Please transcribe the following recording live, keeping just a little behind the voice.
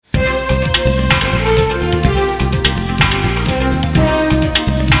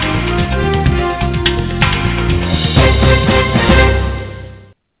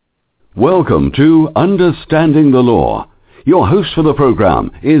Welcome to Understanding the Law. Your host for the program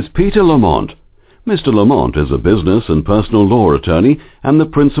is Peter Lamont. Mr. Lamont is a business and personal law attorney and the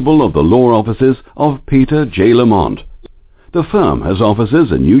principal of the law offices of Peter J. Lamont. The firm has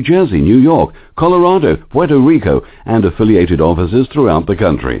offices in New Jersey, New York, Colorado, Puerto Rico, and affiliated offices throughout the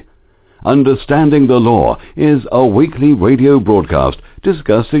country. Understanding the Law is a weekly radio broadcast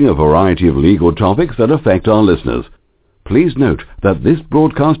discussing a variety of legal topics that affect our listeners. Please note that this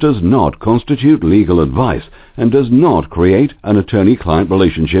broadcast does not constitute legal advice and does not create an attorney-client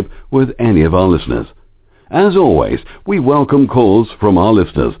relationship with any of our listeners. As always, we welcome calls from our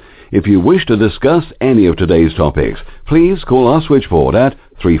listeners. If you wish to discuss any of today's topics, please call our switchboard at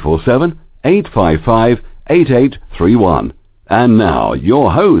 347-855-8831. And now,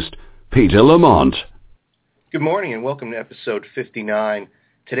 your host, Peter Lamont. Good morning and welcome to episode 59.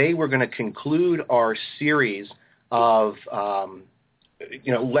 Today we're going to conclude our series of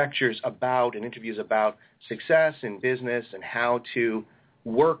lectures about and interviews about success in business and how to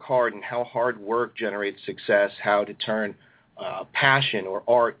work hard and how hard work generates success, how to turn passion or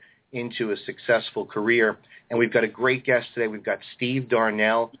art into a successful career. And we've got a great guest today. We've got Steve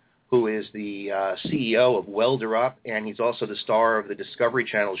Darnell, who is the CEO of Welder Up, and he's also the star of the Discovery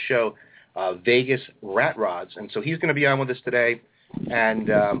Channel show, Vegas Rat Rods. And so he's going to be on with us today. And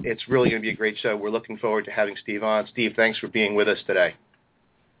it's really going to be a great show. We're looking forward to having Steve on. Steve, thanks for being with us today.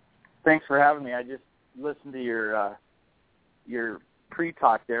 Thanks for having me. I just listened to your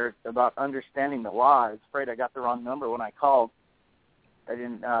pre-talk there about understanding the law. I was afraid I got the wrong number when I called. I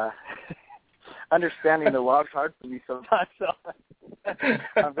didn't understanding the law is hard for me sometimes. So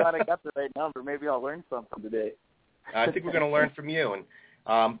I'm glad I got the right number. Maybe I'll learn something today. I think we're going to learn from you.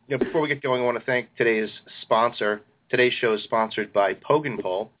 And before we get going, I want to thank today's sponsor. Today's show is sponsored by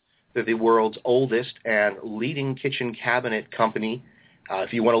Pogenpol. They're the world's oldest and leading kitchen cabinet company.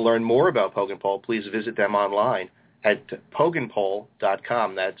 If you want to learn more about Pogenpol, please visit them online at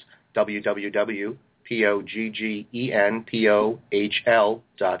Pogenpol.com. That's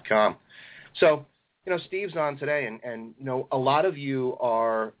www.poggenpol.com. So, Steve's on today, and a lot of you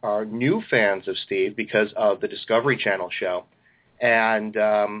are new fans of Steve because of the Discovery Channel show. And,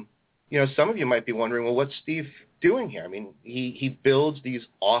 some of you might be wondering, well, what's Steve doing here? I mean, he builds these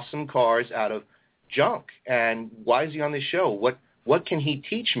awesome cars out of junk, and why is he on this show? What can he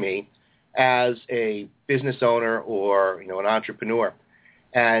teach me as a business owner or an entrepreneur?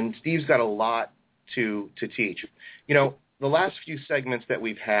 And Steve's got a lot to teach. The last few segments that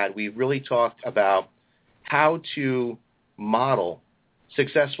we've had, we've really talked about how to model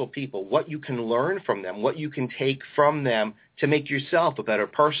successful people, what you can learn from them, what you can take from them to make yourself a better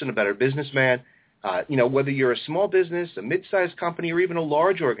person, a better businessman, whether you're a small business, a mid-sized company, or even a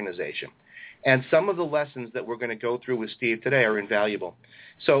large organization. And some of the lessons that we're going to go through with Steve today are invaluable.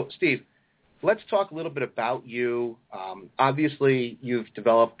 So, Steve, let's talk a little bit about you. Obviously, you've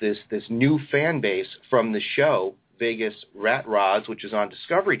developed this new fan base from the show, Vegas Rat Rods, which is on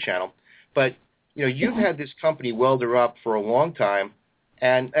Discovery Channel. But, you've had this company, Welder Up, for a long time.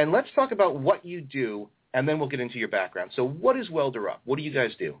 And let's talk about what you do, and then we'll get into your background. So what is Welder Up? What do you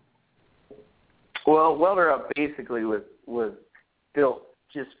guys do? Well, Welder Up basically was built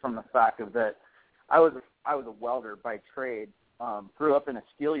just from the fact of that I was a welder by trade. Grew up in a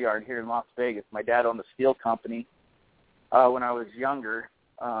steel yard here in Las Vegas. My dad owned a steel company. When I was younger,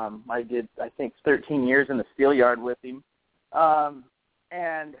 I did, I think, 13 years in the steel yard with him. And,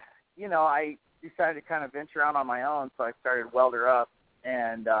 I decided to kind of venture out on my own, so I started Welder Up.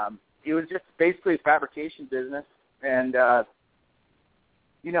 And it was just basically a fabrication business and,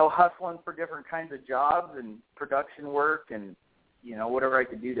 hustling for different kinds of jobs and production work and, whatever I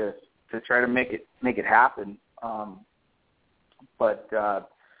could do to try to make it happen. But I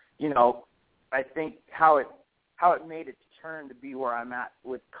think how it made its turn to be where I'm at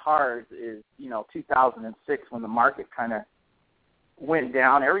with cars is, 2006 when the market kind of went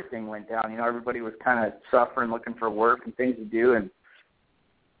down, everything went down. Everybody was kind of suffering, looking for work and things to do. And,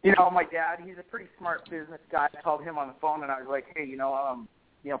 my dad, he's a pretty smart business guy. I called him on the phone and I was like, hey,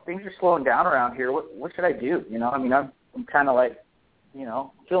 things are slowing down around here. What should I do? I'm kind of like, feeling a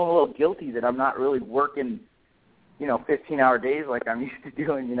little guilty that I'm not really working, 15-hour days like I'm used to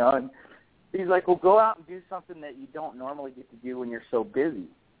doing, And he's like, well, go out and do something that you don't normally get to do when you're so busy.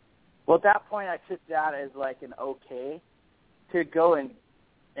 Well, at that point, I took that as like an okay to go and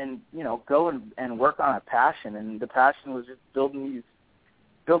work on a passion. And the passion was just building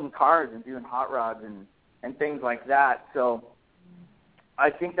cars and doing hot rods and things like that. So I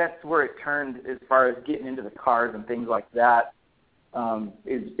think that's where it turned as far as getting into the cars and things like that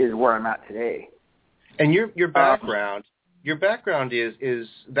is where I'm at today. And your background, your background is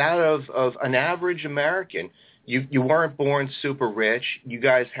that of an average American. You weren't born super rich. You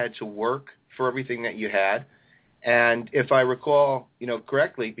guys had to work for everything that you had. And if I recall,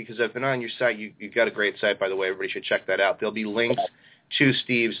 correctly, because I've been on your site, you've got a great site, by the way. Everybody should check that out. There'll be links to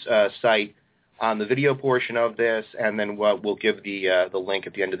Steve's site on the video portion of this, and then we'll give the link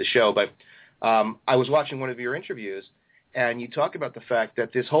at the end of the show. But I was watching one of your interviews, and you talk about the fact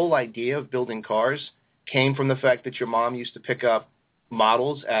that this whole idea of building cars came from the fact that your mom used to pick up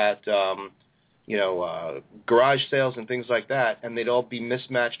models at garage sales and things like that, and they'd all be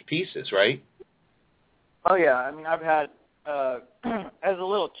mismatched pieces, right? Oh, yeah. I mean, I've had, as a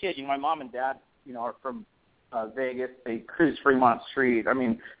little kid, my mom and dad, are from Vegas. They cruise Fremont Street. I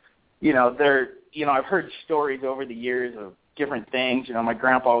mean, I've heard stories over the years of different things. My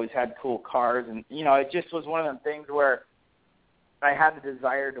grandpa always had cool cars, and, it just was one of them things where I had the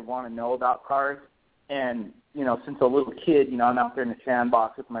desire to want to know about cars. And, since a little kid, I'm out there in the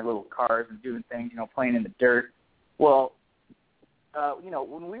sandbox with my little cars and doing things, playing in the dirt. Well,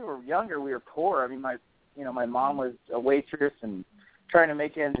 when we were younger, we were poor. I mean, my mom was a waitress and trying to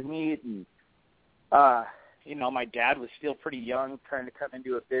make ends meet. And, my dad was still pretty young, trying to come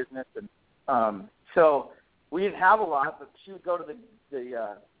into a business. And so we didn't have a lot, but she would go to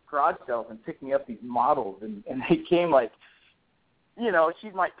the garage sales and pick me up these models. And they came like, she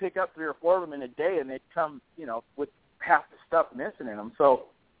might pick up 3 or 4 of them in a day, and they'd come, with half the stuff missing in them. So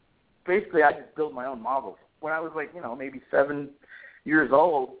basically I just built my own models when I was like, maybe 7 years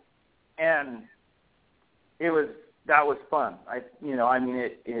old. And that was fun.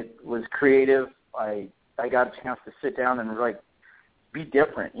 It was creative. I got a chance to sit down and be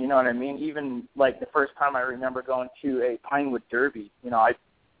different. You know what I mean? Even the first time I remember going to a Pinewood Derby,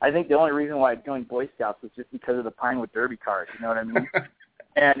 I think the only reason why I joined Boy Scouts was just because of the Pinewood Derby cars. You know what I mean?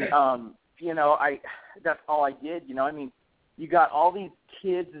 And that's all I did. You got all these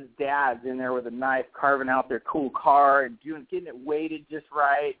kids as dads in there with a knife carving out their cool car and getting it weighted just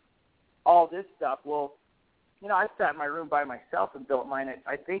right. All this stuff. Well, I sat in my room by myself and built mine at,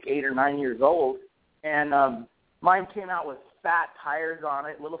 I think, 8 or 9 years old. And mine came out with fat tires on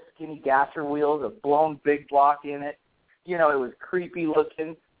it, little skinny gasser wheels, a blown big block in it. It was creepy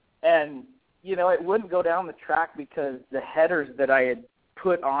looking. And, it wouldn't go down the track because the headers that I had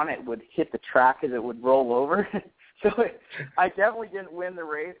put on it would hit the track as it would roll over. So I definitely didn't win the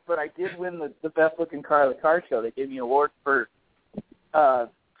race, but I did win the best-looking car at the car show. They gave me an award for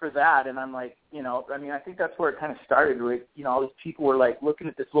that, and I'm like, I think that's where it kind of started. With, all these people were looking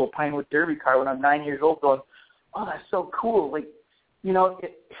at this little Pinewood Derby car when I'm 9 years old, going, "Oh, that's so cool!"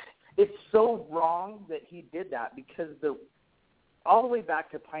 It's so wrong that he did that because all the way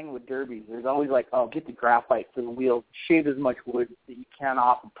back to Pinewood Derbies, there's always get the graphite for the wheels, shave as much wood that you can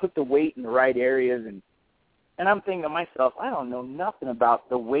off, and put the weight in the right areas, and I'm thinking to myself, I don't know nothing about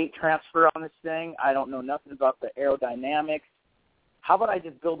the weight transfer on this thing. I don't know nothing about the aerodynamics. How about I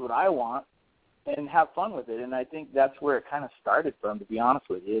just build what I want and have fun with it? And I think that's where it kind of started from, to be honest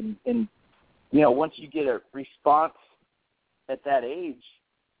with you. And once you get a response at that age,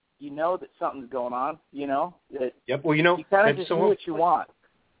 that something's going on, that yep. Well, you kind of just do what you want.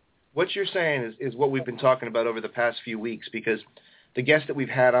 What you're saying is what we've been talking about over the past few weeks, because the guests that we've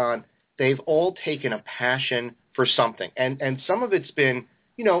had on, they've all taken a passion for something. And some of it's been,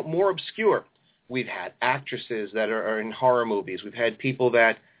 more obscure. We've had actresses that are in horror movies. We've had people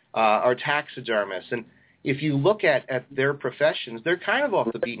that are taxidermists. And if you look at their professions, they're kind of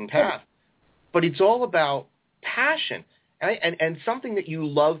off the beaten path. But it's all about passion and something that you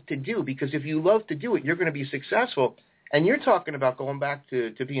love to do, because if you love to do it, you're going to be successful. And you're talking about going back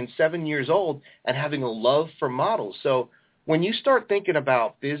to being 7 years old and having a love for models. So when you start thinking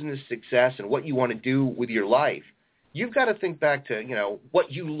about business success and what you want to do with your life, you've got to think back to,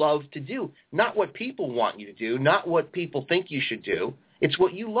 what you love to do, not what people want you to do, not what people think you should do. It's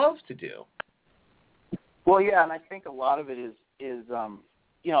what you love to do. Well, yeah, and I think a lot of it is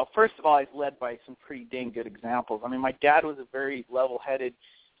first of all, he's led by some pretty dang good examples. I mean, my dad was a very level-headed,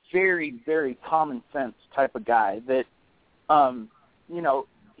 very, very common sense type of guy that,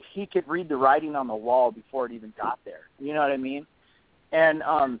 he could read the writing on the wall before it even got there. You know what I mean? And,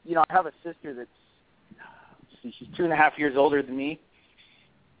 I have a sister that's, she's 2.5 years older than me.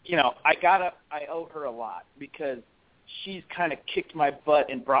 I owe her a lot because she's kind of kicked my butt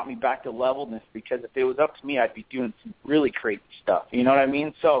and brought me back to levelness, because if it was up to me, I'd be doing some really crazy stuff. You know what I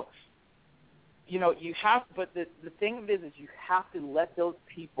mean? So, you have, but the thing of it is you have to let those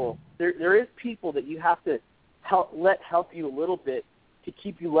people, there is people that you have to help you a little bit to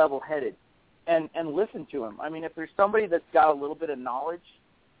keep you level-headed and listen to them. I mean, if there's somebody that's got a little bit of knowledge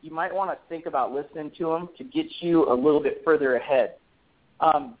you might want to think about listening to them to get you a little bit further ahead.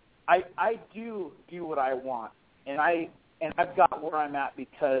 I do what I want, and I've got where I'm at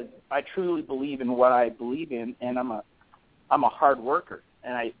because I truly believe in what I believe in, and I'm a hard worker,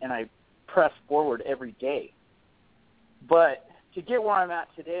 and I press forward every day. But to get where I'm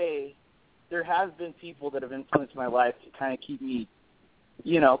at today, there has been people that have influenced my life to kind of keep me,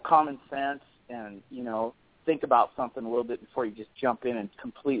 common sense and, think about something a little bit before you just jump in and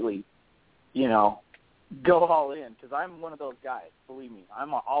completely, go all in. Because I'm one of those guys, believe me.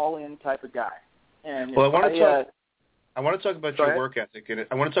 I'm an all-in type of guy. And well, I want to talk about your work ethic.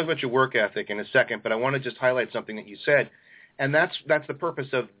 I want to talk about your work ethic in a second, but I want to just highlight something that you said, and that's the purpose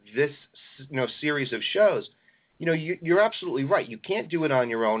of this, series of shows. You're absolutely right. You can't do it on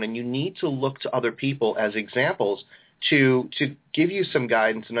your own, and you need to look to other people as examples to give you some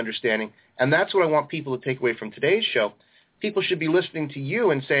guidance and understanding. And that's what I want people to take away from today's show. People should be listening to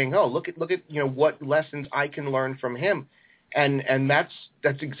you and saying, "Oh, look at what lessons I can learn from him," and that's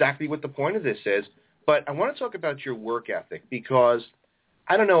exactly what the point of this is. But I want to talk about your work ethic because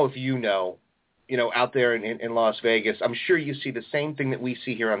I don't know if out there in Las Vegas, I'm sure you see the same thing that we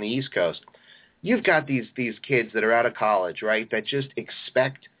see here on the East Coast. You've got these kids that are out of college, right, that just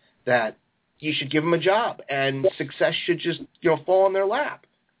expect that you should give them a job and success should just, fall in their lap.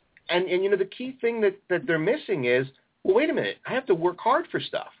 And the key thing that they're missing is, well, wait a minute, I have to work hard for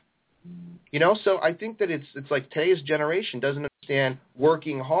stuff. So I think that it's like today's generation doesn't understand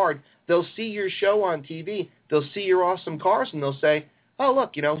working hard. They'll see your show on TV, they'll see your awesome cars, and they'll say, oh,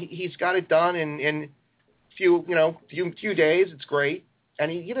 look, he's got it done in few days, it's great. And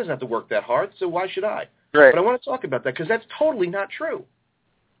he doesn't have to work that hard, so why should I? Right. But I want to talk about that because that's totally not true.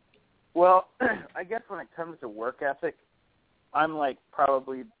 Well, I guess when it comes to work ethic, I'm like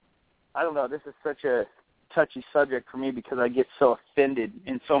probably, I don't know, this is such a touchy subject for me because I get so offended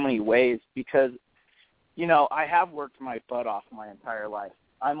in so many ways because, I have worked my butt off my entire life.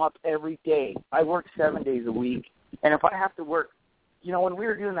 I'm up every day. I work 7 days a week. And if I have to work, when we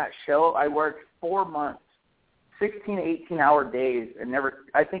were doing that show, I worked 4 months. 16 to 18-hour days, and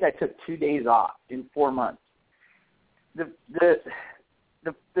I think I took 2 days off in 4 months. The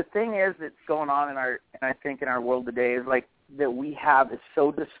thing is that's going on in our world today is like that we have is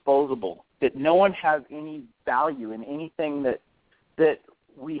so disposable that no one has any value in anything that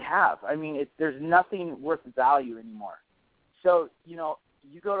we have. I mean, there's nothing worth value anymore. So you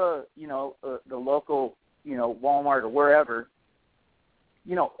go to the local Walmart or wherever,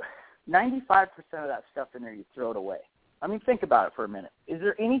 95% of that stuff in there, you throw it away. I mean, think about it for a minute. Is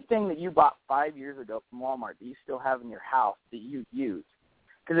there anything that you bought 5 years ago from Walmart that you still have in your house that you use?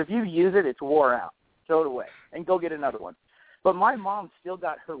 Because if you use it, it's wore out. Throw it away and go get another one. But my mom still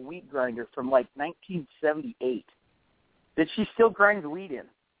got her wheat grinder from like 1978 that she still grinds wheat in.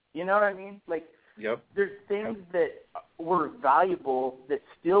 You know what I mean? Like, yep. There's things that were valuable that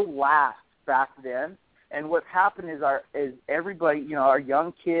still last back then. And what's happened is everybody, our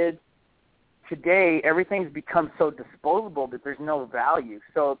young kids, today, everything's become so disposable that there's no value.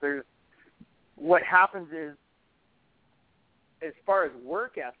 So what happens is, as far as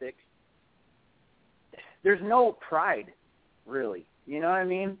work ethic, there's no pride, really. You know what I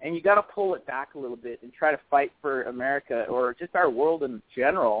mean? And you got to pull it back a little bit and try to fight for America or just our world in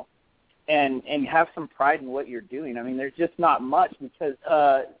general, and have some pride in what you're doing. I mean, there's just not much because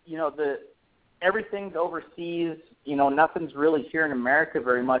everything's overseas. Nothing's really here in America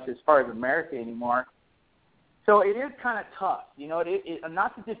very much as far as America anymore. So it is kind of tough.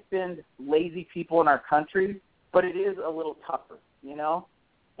 Not to defend lazy people in our country, but it is a little tougher,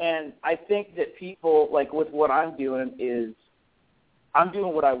 And I think that people, like with what I'm doing, is I'm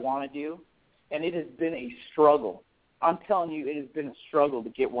doing what I want to do, and it has been a struggle. I'm telling you, it has been a struggle to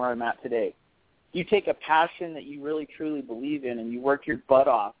get where I'm at today. You take a passion that you really, truly believe in, and you work your butt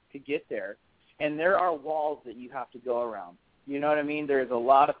off to get there. And there are walls that you have to go around. You know what I mean? There's a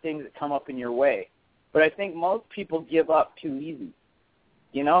lot of things that come up in your way. But I think most people give up too easy.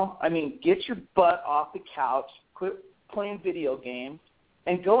 I mean, get your butt off the couch, quit playing video games,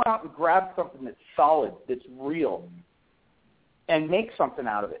 and go out and grab something that's solid, that's real, and make something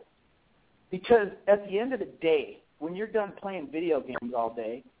out of it. Because at the end of the day, when you're done playing video games all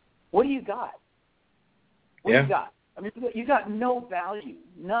day, what do you got? What do you got? I mean, you got no value,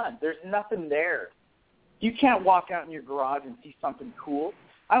 none. There's nothing there. You can't walk out in your garage and see something cool.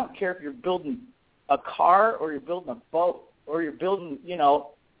 I don't care if you're building a car or you're building a boat or you're building,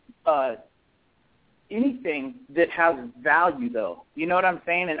 anything that has value, though. You know what I'm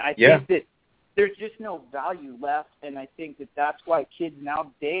saying? And I think that there's just no value left, and I think that that's why kids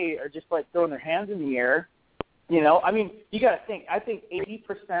nowadays are just like throwing their hands in the air You know, I mean, you got to think. I think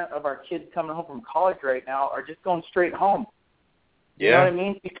 80% of our kids coming home from college right now are just going straight home. You know what I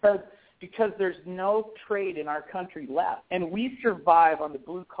mean? Because there's no trade in our country left, and we survive on the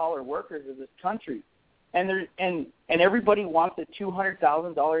blue collar workers of this country, and everybody wants a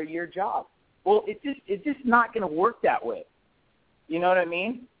 $200,000 a year job. Well, it's just not going to work that way. You know what I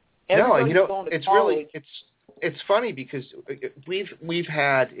mean? Everybody's going to college. It's funny because we've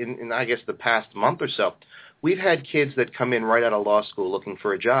had in I guess the past month or so, we've had kids that come in right out of law school looking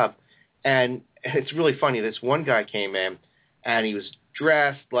for a job, and it's really funny. This one guy came in, and he was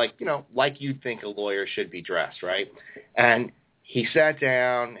dressed like you'd think a lawyer should be dressed, right? And he sat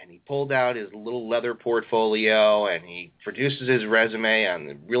down and he pulled out his little leather portfolio and he produces his resume on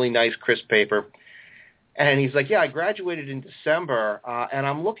the really nice crisp paper. And he's like, I graduated in December, and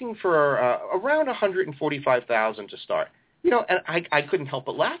I'm looking for around $145,000 to start. And I couldn't help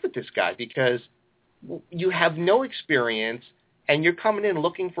but laugh at this guy because you have no experience and you're coming in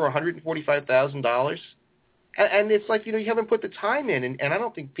looking for $145,000. And it's like, you haven't put the time in. And I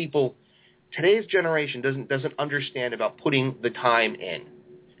don't think today's generation doesn't understand about putting the time in.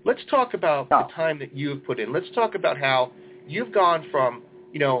 Let's talk about the time that you've put in. Let's talk about how you've gone from,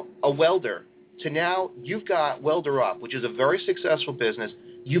 a welder to now you've got Welder Up, which is a very successful business.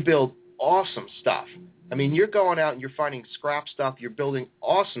 You build awesome stuff. I mean, you're going out and you're finding scrap stuff. You're building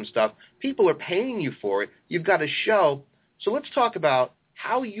awesome stuff. People are paying you for it. You've got a show. So let's talk about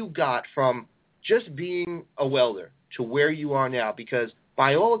how you got from just being a welder to where you are now, because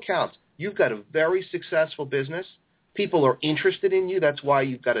by all accounts, you've got a very successful business. People are interested in you. That's why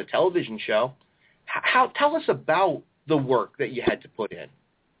you've got a television show. Tell us about the work that you had to put in.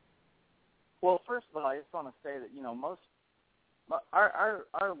 Well, first of all, I just want to say that,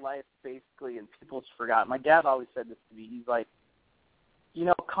 our life basically, and people's forgotten. My dad always said this to me. He's like,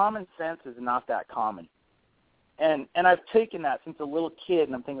 common sense is not that common. And I've taken that since a little kid,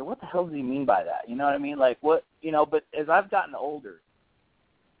 and I'm thinking, what the hell does he mean by that? You know what I mean? Like, what, but as I've gotten older,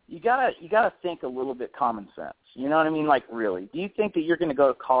 you gotta think a little bit common sense. You know what I mean? Like, really, do you think that you're going to go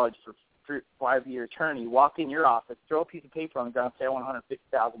to college for 5-year attorney, walk in your office, throw a piece of paper on the ground, and say I want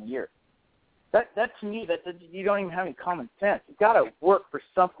 $150,000 a year? That to me, that you don't even have any common sense. You've got to work for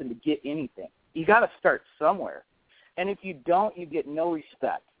something to get anything. You got to start somewhere, and if you don't, you get no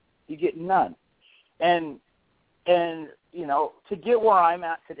respect. You get none. And to get where I'm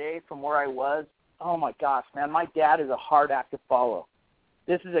at today from where I was, oh my gosh, man, my dad is a hard act to follow.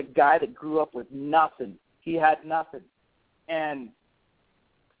 This is a guy that grew up with nothing. He had nothing, and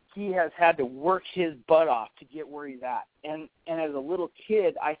he has had to work his butt off to get where he's at. And as a little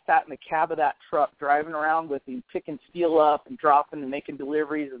kid, I sat in the cab of that truck driving around with him, picking steel up and dropping and making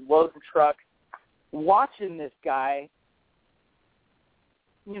deliveries and loading trucks, watching this guy,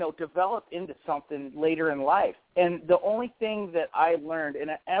 develop into something later in life. And the only thing that I learned,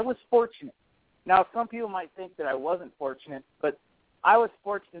 and I was fortunate. Now, some people might think that I wasn't fortunate, but I was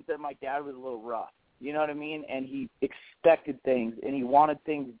fortunate that my dad was a little rough. You know what I mean? And he expected things, and he wanted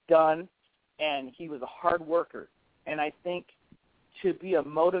things done, and he was a hard worker. And I think to be a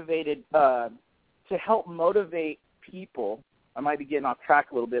motivated, to help motivate people, I might be getting off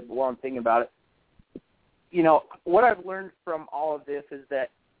track a little bit, but while I'm thinking about it, what I've learned from all of this is that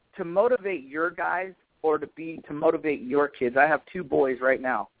to motivate your guys or to motivate your kids, I have 2 boys right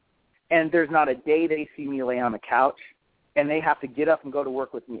now, and there's not a day they see me lay on the couch, and they have to get up and go to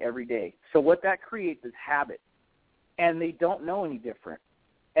work with me every day. So what that creates is habit, and they don't know any different.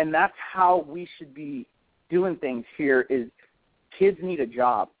 And that's how we should be doing things here is kids need a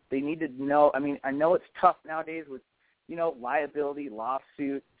job. They need to know. I mean, I know it's tough nowadays with, liability,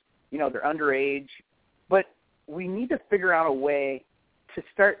 lawsuits, they're underage. But we need to figure out a way to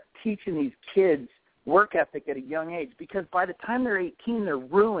start teaching these kids work ethic at a young age, because by the time they're 18, they're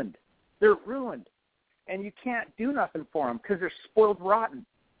ruined. They're ruined. And you can't do nothing for them because they're spoiled rotten.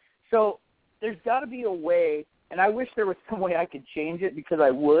 So there's got to be a way, and I wish there was some way I could change it, because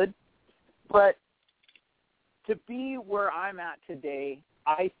I would. But to be where I'm at today,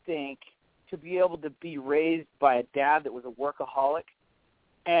 I think to be able to be raised by a dad that was a workaholic,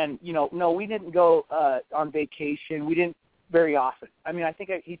 and, no, we didn't go on vacation. We didn't very often. I mean, I think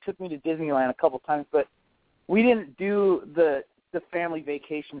he took me to Disneyland a couple times, but we didn't do the family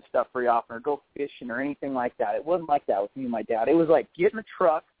vacation stuff very often or go fishing or anything like that. It wasn't like that with me and my dad. It was like, get in the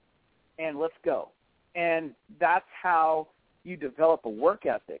truck and let's go. And that's how you develop a work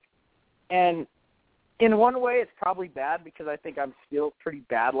ethic. And in one way, it's probably bad because I think I'm still pretty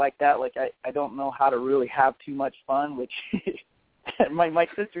bad like that. Like, I don't know how to really have too much fun, which my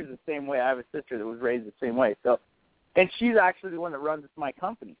sister's the same way. I have a sister that was raised the same way. So, and she's actually the one that runs my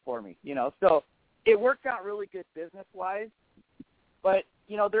company for me, So it worked out really good business-wise, but,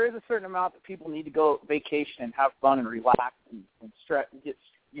 you know, there is a certain amount that people need to go vacation and have fun and relax and stress, get,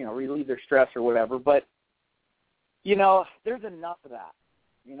 you know, relieve their stress or whatever. But, you know, there's enough of that.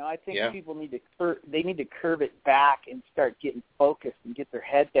 You know, I think people need to curve it back and start getting focused and get their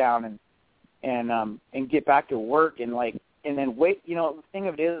head down and get back to work and then wait. You know, the thing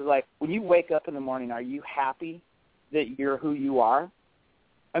of it is, like, when you wake up in the morning, are you happy that you're who you are?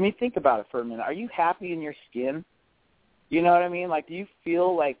 I mean, think about it for a minute. Are you happy in your skin? You know what I mean? Like, do you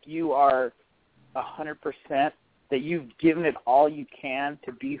feel like you are 100%, that you've given it all you can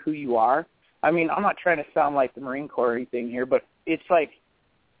to be who you are? I mean, I'm not trying to sound like the Marine Corps or anything here, but it's like,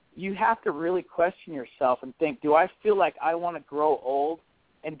 you have to really question yourself and think, do I feel like I want to grow old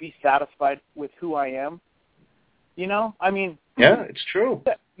and be satisfied with who I am? You know, I mean. Yeah, it's true.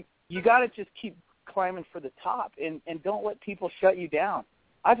 You got to just keep climbing for the top and don't let people shut you down.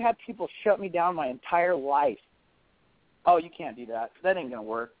 I've had people shut me down my entire life. Oh, you can't do that. That ain't going to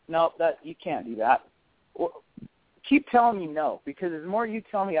work. No, you can't do that. Well, keep telling me no, because the more you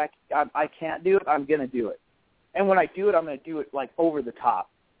tell me I can't do it, I'm going to do it. And when I do it, I'm going to do it, like, over the top.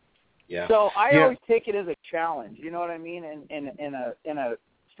 Yeah. So I always take it as a challenge, you know what I mean, and a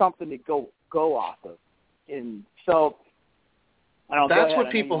something to go off of. And so I don't. That's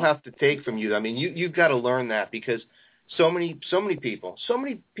what people have to take from you. I mean, you've got to learn that, because so many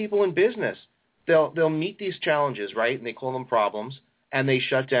people in business, they'll meet these challenges, right? And they call them problems, and they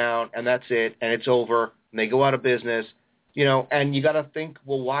shut down, and that's it, and it's over, and they go out of business, you know. And you got to think,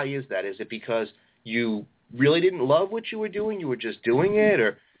 well, why is that? Is it because you really didn't love what you were doing? You were just doing it,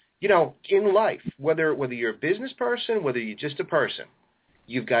 or you know, in life, whether you're a business person, whether you're just a person,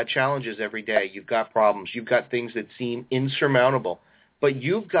 you've got challenges every day. You've got problems. You've got things that seem insurmountable. But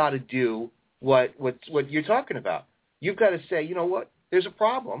you've got to do what you're talking about. You've got to say, you know what, there's a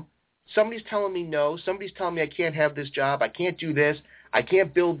problem. Somebody's telling me no. Somebody's telling me I can't have this job. I can't do this. I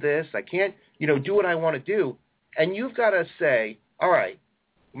can't build this. I can't, you know, do what I want to do. And you've got to say, all right,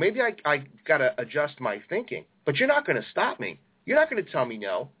 maybe I got to adjust my thinking. But you're not going to stop me. You're not going to tell me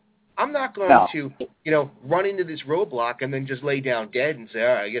no. I'm not going to, you know, run into this roadblock and then just lay down dead and say,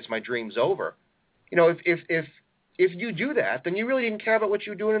 all right, I guess my dream's over. You know, if you do that, then you really didn't care about what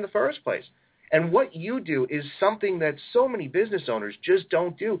you were doing in the first place. And what you do is something that so many business owners just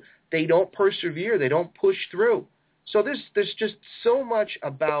don't do. They don't persevere. They don't push through. So there's just so much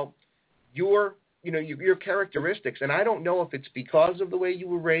about your characteristics. And I don't know if it's because of the way you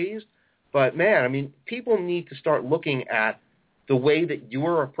were raised, but, man, I mean, people need to start looking at the way that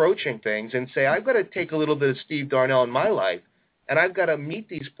you're approaching things and say, I've got to take a little bit of Steve Darnell in my life, and I've got to meet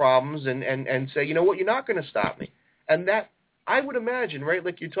these problems and say, you know what, you're not going to stop me. And that, I would imagine, right,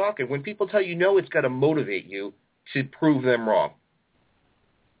 like you're talking, when people tell you no, it's got to motivate you to prove them wrong.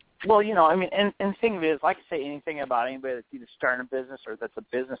 Well, you know, I mean, and the thing of it is, like I say anything about anybody that's either starting a business or that's a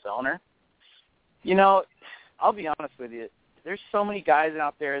business owner, you know, I'll be honest with you, there's so many guys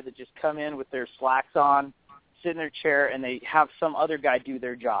out there that just come in with their slacks on, sit in their chair, and they have some other guy do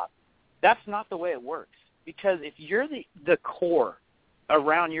their job. That's not the way it works. Because if you're the core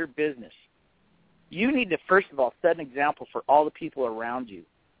around your business, you need to, first of all, set an example for all the people around you.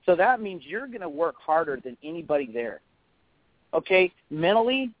 So that means you're going to work harder than anybody there. Okay?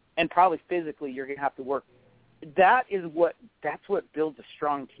 Mentally and probably physically, you're going to have to work. That's what builds a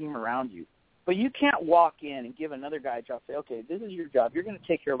strong team around you. But you can't walk in and give another guy a job, say, okay, this is your job. You're going to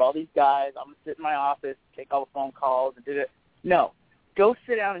take care of all these guys. I'm going to sit in my office, take all the phone calls, and do it. No. Go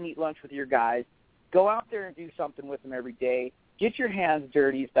sit down and eat lunch with your guys. Go out there and do something with them every day. Get your hands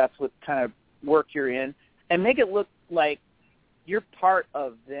dirty if that's what kind of work you're in, and make it look like you're part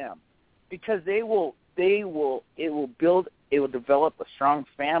of them, because it will develop a strong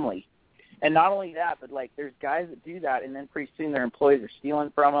family. And not only that, but like there's guys that do that, and then pretty soon their employees are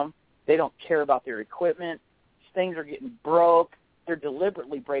stealing from them. They don't care about their equipment. Things are getting broke. They're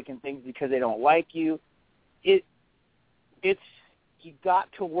deliberately breaking things because they don't like you. You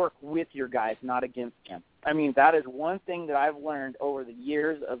got to work with your guys, not against them. I mean, that is one thing that I've learned over the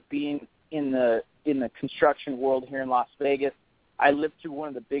years of being in the construction world here in Las Vegas. I lived through one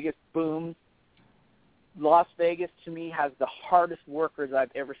of the biggest booms. Las Vegas, to me, has the hardest workers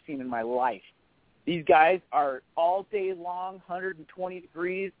I've ever seen in my life. These guys are all day long, 120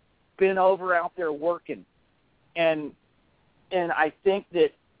 degrees, been over out there working. And I think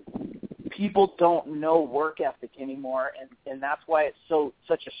that people don't know work ethic anymore, and that's why it's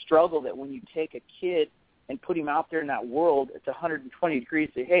such a struggle that when you take a kid and put him out there in that world, it's 120 degrees,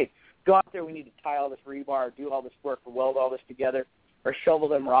 say, hey, go out there, we need to tie all this rebar, or do all this work, or weld all this together, or shovel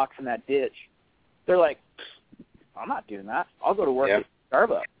them rocks in that ditch. They're like, I'm not doing that. I'll go to work at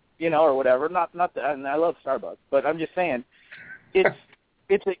Starbucks. or whatever. Not that, and I love Starbucks, but I'm just saying,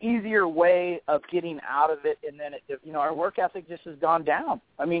 it's an easier way of getting out of it, and then our work ethic just has gone down.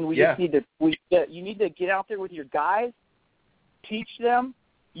 I mean, just need to you need to get out there with your guys, teach them.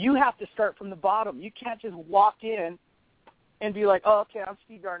 You have to start from the bottom. You can't just walk in and be like, oh, okay, I'm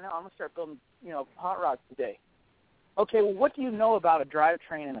Steve Darnell. I'm gonna start building hot rods today. Okay, well, what do you know about a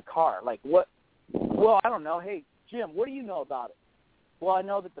drivetrain in a car? Like what? Well, I don't know. Hey, Jim, what do you know about it? Well, I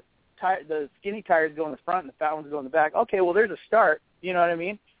know that the skinny tires go in the front and the fat ones go in the back. Okay, well, there's a start. You know what I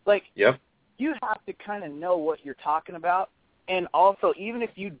mean? Like, you have to kind of know what you're talking about. And also, even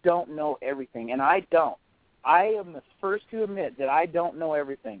if you don't know everything, and I don't, I am the first to admit that I don't know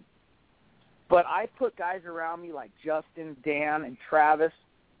everything. But I put guys around me like Justin, Dan, and Travis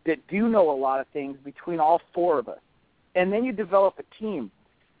that do know a lot of things between all four of us. And then you develop a team.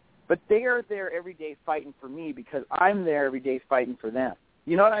 But they are there every day fighting for me because I'm there every day fighting for them.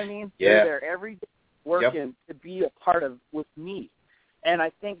 You know what I mean? Yeah. They're there every day working to be a part of with me. And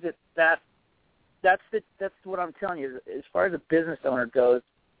I think that's what I'm telling you. As far as a business owner goes,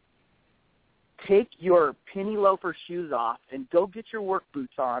 take your penny loafer shoes off and go get your work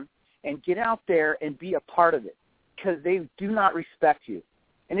boots on and get out there and be a part of it because they do not respect you.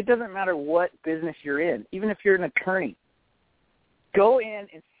 And it doesn't matter what business you're in, even if you're an attorney. Go in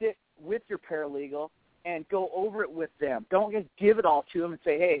and sit with your paralegal and go over it with them. Don't just give it all to them and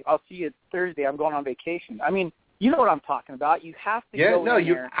say, hey, I'll see you Thursday. I'm going on vacation. I mean, you know what I'm talking about. You have to go in there.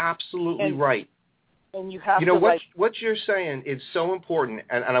 You're absolutely right. And you have what you're saying is so important,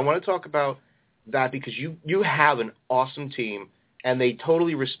 and I want to talk about that because you have an awesome team, and they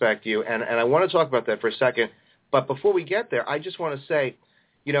totally respect you, and I want to talk about that for a second. But before we get there, I just want to say,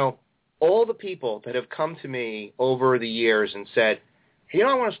 all the people that have come to me over the years and said, hey,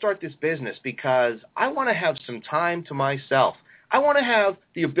 I want to start this business because I want to have some time to myself. I want to have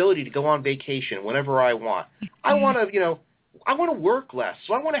the ability to go on vacation whenever I want. I want to, I want to work less,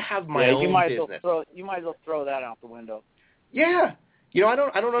 so I want to have my own business. You might as well throw that out the window. Yeah. I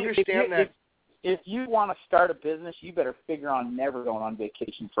don't understand that. If you want to start a business, you better figure on never going on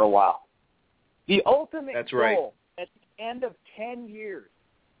vacation for a while. The ultimate goal at the end of 10 years,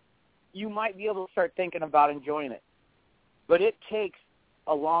 you might be able to start thinking about enjoying it. But it takes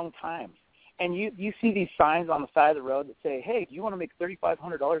a long time. And you see these signs on the side of the road that say, hey, do you want to make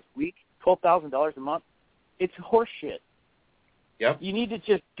 $3,500 a week, $12,000 a month? It's horseshit. Yep. You need to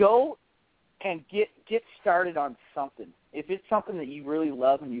just go and get started on something. If it's something that you really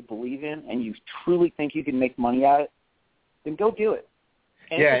love and you believe in and you truly think you can make money at it, then go do it.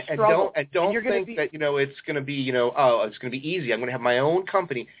 And and don't think that it's going to be it's going to be easy. I'm going to have my own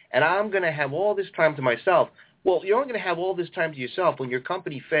company and I'm going to have all this time to myself. Well, you're only going to have all this time to yourself when your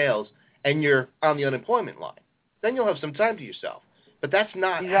company fails and you're on the unemployment line. Then you'll have some time to yourself. But that's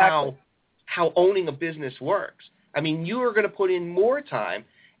not how owning a business works. I mean, you are going to put in more time.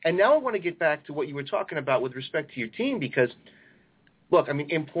 And now I want to get back to what you were talking about with respect to your team because, look, I mean,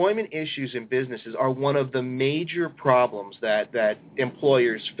 employment issues in businesses are one of the major problems that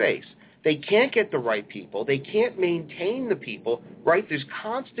employers face. They can't get the right people. They can't maintain the people, right? There's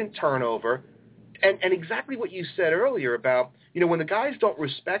constant turnover. And exactly what you said earlier about, when the guys don't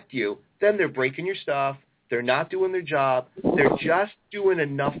respect you, then they're breaking your stuff. They're not doing their job. They're just doing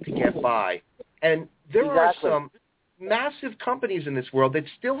enough to get by. And there are some massive companies in this world that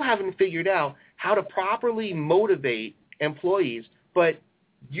still haven't figured out how to properly motivate employees. But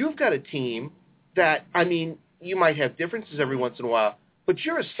you've got a team that, I mean, you might have differences every once in a while, but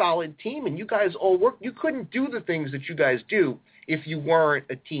you're a solid team and you guys all work. You couldn't do the things that you guys do if you weren't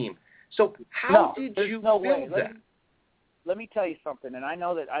a team. So how did you build that? Let me tell you something, and I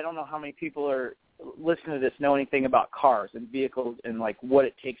know that I don't know how many people are listening to this know anything about cars and vehicles and like what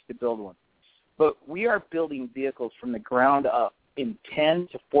it takes to build one. But we are building vehicles from the ground up in 10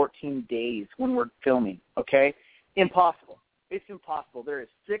 to 14 days when we're filming, okay? Impossible. It's impossible. There is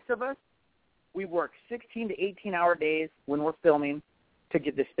 6 of us. We work 16 to 18-hour days when we're filming to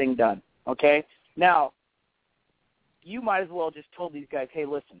get this thing done, okay? Now, you might as well just told these guys, hey,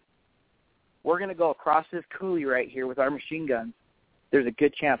 listen, we're going to go across this coulee right here with our machine guns. There's a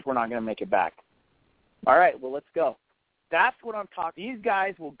good chance we're not going to make it back. All right, well, let's go. That's what I'm talking. These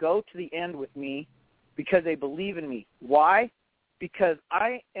guys will go to the end with me because they believe in me. Why? Because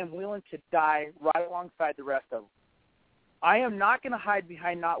I am willing to die right alongside the rest of them. I am not going to hide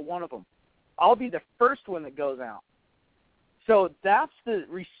behind not one of them. I'll be the first one that goes out. So that's the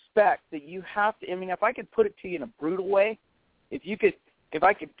respect that you have to. I mean, if I could put it to you in a brutal way, if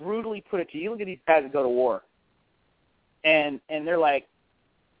I could brutally put it to you, look at these guys that go to war, and they're like,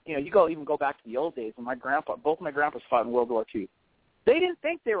 you go back to the old days when both my grandpas fought in World War II. They didn't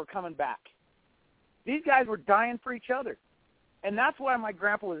think they were coming back. These guys were dying for each other. And that's why my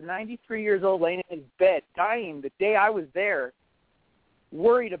grandpa was 93 years old, laying in his bed, dying the day I was there,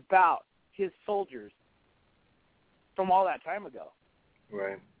 worried about his soldiers from all that time ago.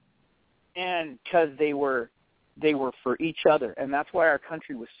 Right. And because they were for each other. And that's why our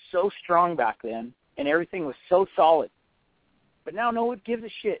country was so strong back then, and everything was so solid. But now no one gives a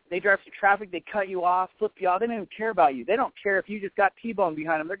shit. They drive through traffic, they cut you off, flip you off. They don't even care about you. They don't care if you just got T-bone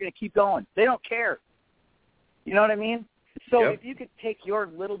behind them. They're going to keep going. They don't care. You know what I mean? So Yep. if you could take your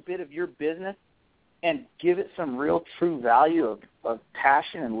little bit of your business and give it some real true value of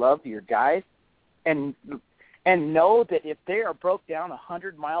passion and love to your guys, and know that if they are broke down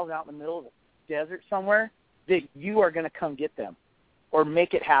 100 miles out in the middle of the desert somewhere, that you are going to come get them or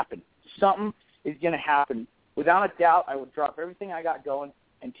make it happen. Something is going to happen. Without a doubt, I would drop everything I got going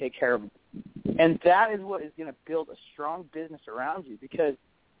and take care of them. And that is what is going to build a strong business around you, because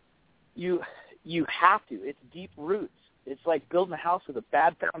you have to. It's deep roots. It's like building a house with a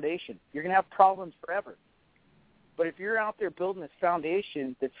bad foundation. You're going to have problems forever. But if you're out there building this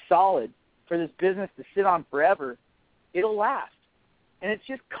foundation that's solid for this business to sit on forever, it'll last. And it's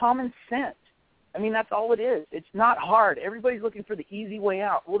just common sense. I mean, that's all it is. It's not hard. Everybody's looking for the easy way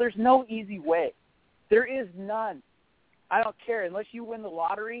out. Well, there's no easy way. There is none. I don't care. Unless you win the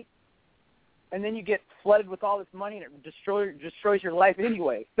lottery and then you get flooded with all this money and it destroys your life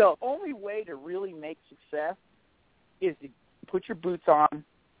anyway. So the only way to really make success is to put your boots on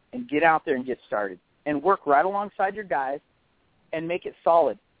and get out there and get started and work right alongside your guys and make it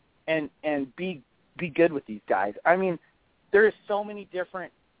solid and be good with these guys. I mean, there is so many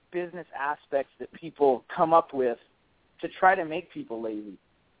different business aspects that people come up with to try to make people lazy.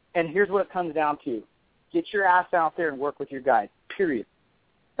 And here's what it comes down to. Get your ass out there and work with your guys, period.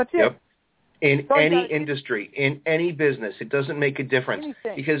 That's it. Yep. In any industry, in any business, it doesn't make a difference.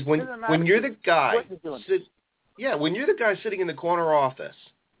 Anything. Because when you're the guy, when you're the guy sitting in the corner office,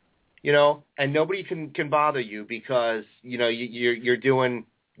 you know, and nobody can bother you because, you know, you're doing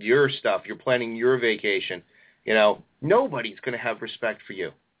your stuff, you're planning your vacation, you know, nobody's going to have respect for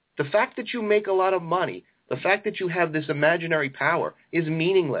you. The fact that you make a lot of money, the fact that you have this imaginary power is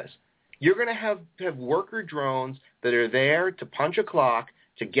meaningless. You're going to have worker drones that are there to punch a clock,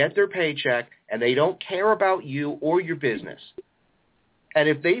 to get their paycheck, and they don't care about you or your business. And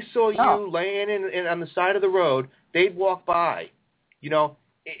if they saw you laying in on the side of the road, they'd walk by. You know,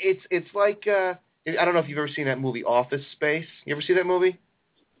 it's like, I don't know if you've ever seen that movie Office Space. You ever see that movie?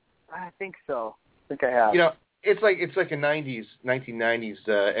 I think so. I think I have. You know, it's like a 1990s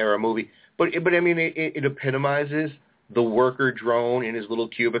era movie. But I mean, it epitomizes the worker drone in his little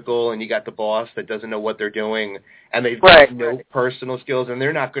cubicle, and you got the boss that doesn't know what they're doing, and they've got no personal skills, and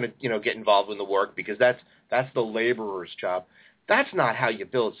they're not going to, you know, get involved in the work because that's the laborer's job. That's not how you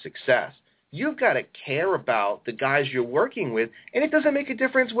build success. You've got to care about the guys you're working with, and it doesn't make a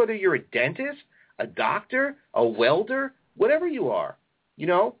difference whether you're a dentist, a doctor, a welder, whatever you are. You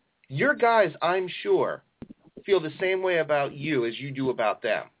know, your guys, I'm sure, feel the same way about you as you do about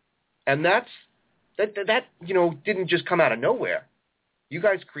them. And that you know, didn't just come out of nowhere. You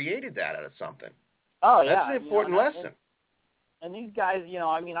guys created that out of something. Oh, yeah. That's an important lesson. And these guys, you know,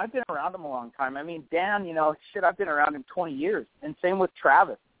 I mean, I've been around them a long time. I mean, Dan, you know, I've been around him 20 years. And same with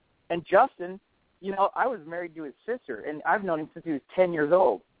Travis. And Justin, you know, I was married to his sister, and I've known him since he was 10 years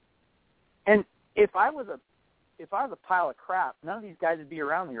old. And if I was a pile of crap, none of these guys would be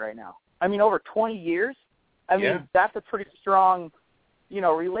around me right now. I mean, over 20 years, I mean, that's a pretty strong, you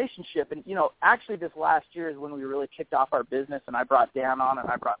know, relationship. And, you know, actually this last year is when we really kicked off our business, and I brought Dan on, and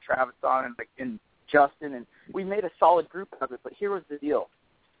I brought Travis on, and Justin, and we made a solid group of it. But here was the deal.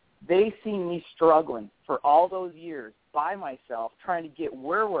 They seen me struggling for all those years by myself, trying to get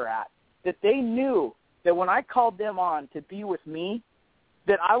where we're at, that they knew that when I called them on to be with me,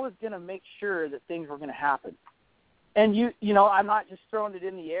 that I was going to make sure that things were going to happen. And, you know, I'm not just throwing it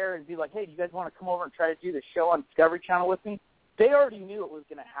in the air and be like, hey, do you guys want to come over and try to do the show on Discovery Channel with me? They already knew it was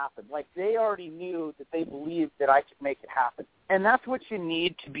going to happen. Like, they already knew that they believed that I could make it happen. And that's what you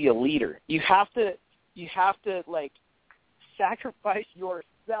need to be a leader. You have to like, sacrifice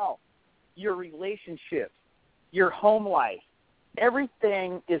yourself, your relationships, your home life.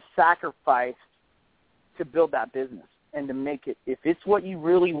 Everything is sacrificed to build that business and to make it. If it's what you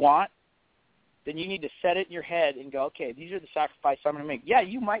really want, then you need to set it in your head and go, okay, these are the sacrifices I'm going to make. Yeah,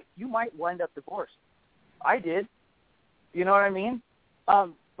 you might wind up divorced. I did. You know what I mean?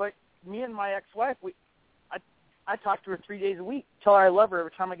 But me and my ex-wife, I talk to her 3 days a week, tell her I love her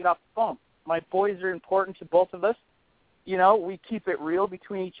every time I get off the phone. My boys are important to both of us. You know, we keep it real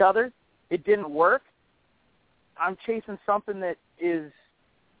between each other. It didn't work. I'm chasing something that is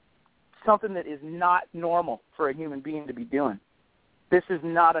something that is not normal for a human being to be doing. This is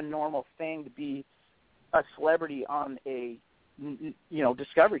not a normal thing to be a celebrity on a,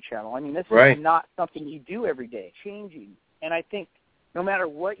 Discovery Channel. I mean, this Right. is not something you do every day. Changing. And I think no matter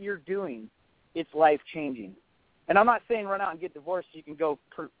what you're doing, it's life-changing. And I'm not saying run out and get divorced so you can go,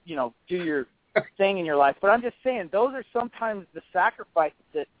 do your thing in your life. But I'm just saying those are sometimes the sacrifices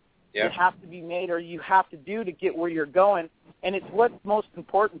that have to be made or you have to do to get where you're going. And it's what's most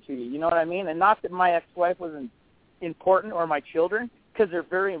important to you. You know what I mean? And not that my ex-wife wasn't important or my children, because they're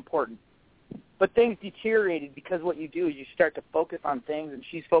very important. But things deteriorated because what you do is you start to focus on things, and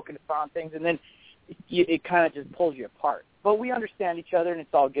she's focused on things, and then it kind of just pulls you apart. But we understand each other, and it's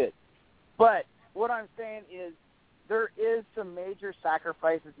all good. But what I'm saying is there is some major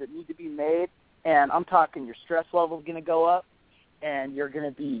sacrifices that need to be made, and I'm talking your stress level is going to go up, and there's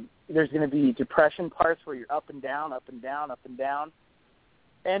going to be depression parts where you're up and down, up and down, up and down,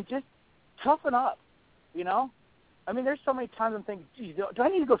 and just toughen up, I mean, there's so many times I'm thinking, geez, do I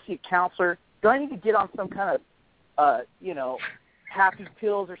need to go see a counselor? Do I need to get on some kind of, happy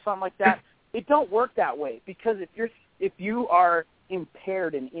pills or something like that? It don't work that way, because if you are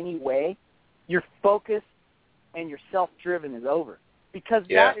impaired in any way, your focus and your self-driven is over, because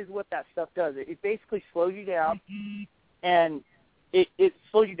that is what that stuff does. It basically slows you down, and it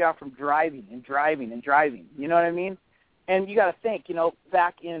slows you down from driving and driving and driving. You know what I mean? And you got to think,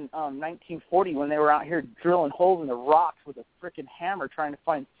 back in 1940 when they were out here drilling holes in the rocks with a frickin' hammer trying to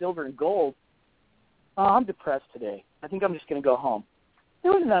find silver and gold, I'm depressed today. I think I'm just going to go home.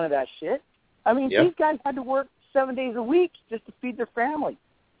 There was none of that shit. I mean, these guys had to work 7 days a week just to feed their family.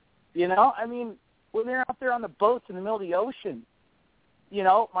 I mean, when they're out there on the boats in the middle of the ocean,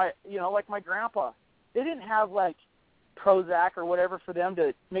 like my grandpa, they didn't have like Prozac or whatever for them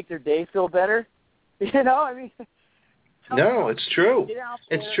to make their day feel better. I mean. No, it's true. Get out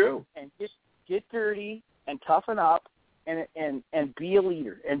there it's true. And get dirty and toughen up and be a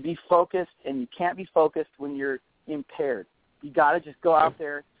leader and be focused. And you can't be focused when you're impaired. You got to just go out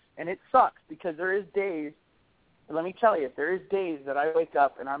there. And it sucks because there is days. Let me tell you, there is days that I wake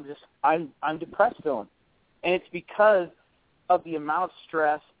up and I'm depressed feeling, and it's because of the amount of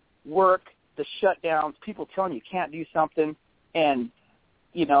stress, work, the shutdowns, people telling you can't do something, and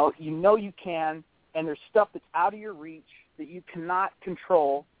you can. And there's stuff that's out of your reach that you cannot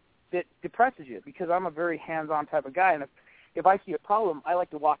control that depresses you, because I'm a very hands-on type of guy. And if I see a problem, I like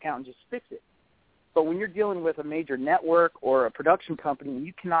to walk out and just fix it. But when you're dealing with a major network or a production company and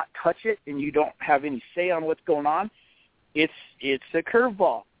you cannot touch it and you don't have any say on what's going on, it's a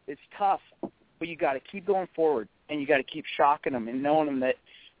curveball. It's tough. But you got to keep going forward, and you got to keep shocking them and knowing them that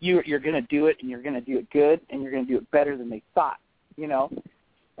you're going to do it, and you're going to do it good, and you're going to do it better than they thought,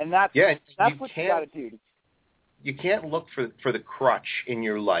 And that's what you got to do. You can't look for the crutch in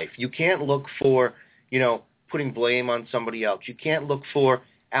your life. You can't look for, putting blame on somebody else. You can't look for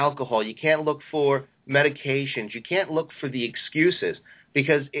alcohol. You can't look for medications. You can't look for the excuses,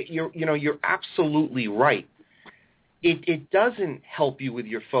 because you're absolutely right. It doesn't help you with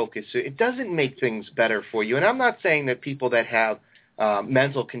your focus. It doesn't make things better for you. And I'm not saying that people that have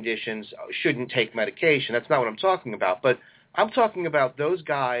mental conditions shouldn't take medication. That's not what I'm talking about. But I'm talking about those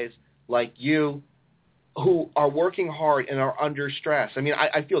guys like you who are working hard and are under stress. I mean,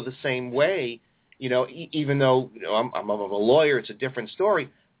 I feel the same way, even though I'm a lawyer, it's a different story.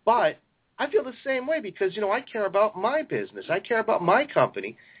 But I feel the same way because, I care about my business. I care about my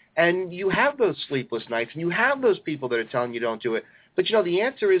company. And you have those sleepless nights, and you have those people that are telling you don't do it. But, the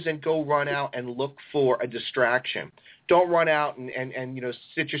answer isn't go run out and look for a distraction. Don't run out and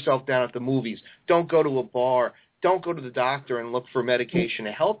sit yourself down at the movies. Don't go to a bar. Don't go to the doctor and look for medication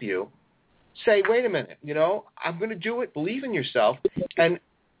to help you. Say, wait a minute, I'm going to do it. Believe in yourself. And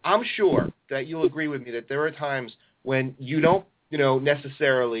I'm sure that you'll agree with me that there are times when you don't,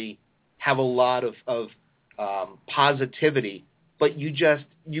 necessarily have a lot of positivity, but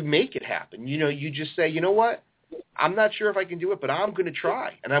you make it happen. You just say, you know what? I'm not sure if I can do it, but I'm going to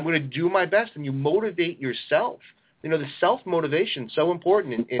try, and I'm going to do my best, and you motivate yourself. The self-motivation is so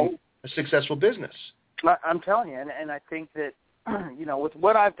important in a successful business. I'm telling you, and I think that, with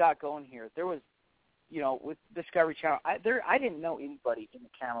what I've got going here, there was, with Discovery Channel, I didn't know anybody in the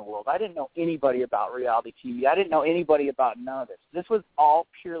camera world. I didn't know anybody about reality TV. I didn't know anybody about none of this. This was all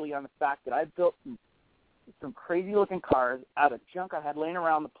purely on the fact that I built some crazy-looking cars out of junk I had laying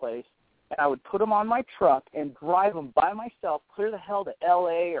around the place, and I would put them on my truck and drive them by myself clear the hell to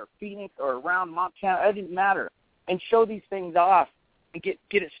L.A. or Phoenix or around Montana. It didn't matter. And show these things off and get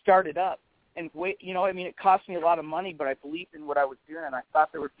it started up. And wait, it cost me a lot of money, but I believed in what I was doing, and I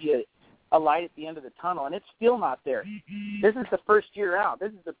thought there would be a light at the end of the tunnel, and it's still not there. This is the first year out.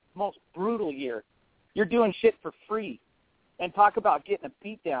 This is the most brutal year. You're doing shit for free. And talk about getting a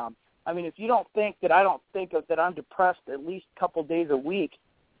beat down. I mean, if you don't think that I don't think of that I'm depressed at least a couple days a week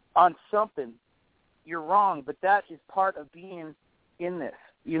on something, you're wrong. But that is part of being in this.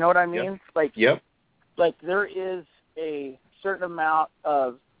 You know what I mean? Like there is a certain amount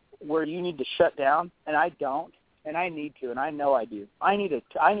of where you need to shut down, and I don't, and I need to, and I know I do. I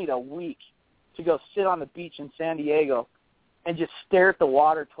need a week to go sit on the beach in San Diego and just stare at the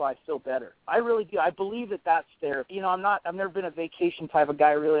water till I feel better. I really do. I believe that that's therapy. You know, I've never been a vacation type of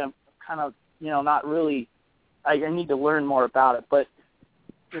guy, really. I'm kind of, not really, I need to learn more about it. But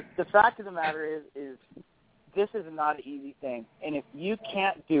the fact of the matter is this is not an easy thing. And if you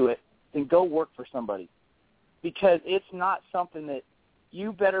can't do it, then go work for somebody. Because it's not something that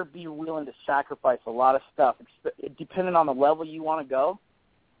you better be willing to sacrifice a lot of stuff, depending on the level you want to go.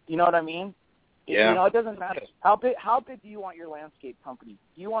 You know what I mean? Yeah. It doesn't matter. How big do you want your landscape company?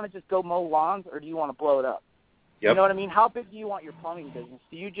 Do you want to just go mow lawns, or do you want to blow it up? Yep. You know what I mean? How big do you want your plumbing business?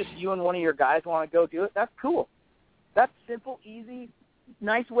 Do you and one of your guys want to go do it? That's cool. That's simple, easy,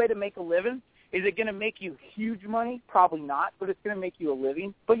 nice way to make a living. Is it going to make you huge money? Probably not, but it's going to make you a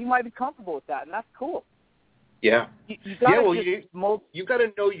living. But you might be comfortable with that, and that's cool. Yeah. You got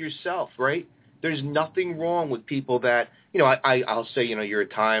to know yourself, right? There's nothing wrong with people that, I'll say, you're a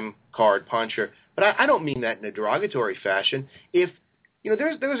time card puncher, but I don't mean that in a derogatory fashion. If,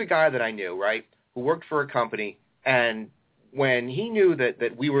 there was a guy that I knew, right, who worked for a company, and when he knew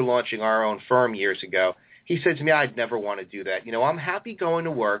that we were launching our own firm years ago, he said to me, I'd never want to do that. I'm happy going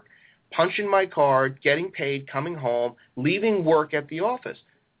to work, punching my card, getting paid, coming home, leaving work at the office.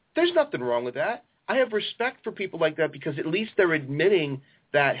 There's nothing wrong with that. I have respect for people like that because at least they're admitting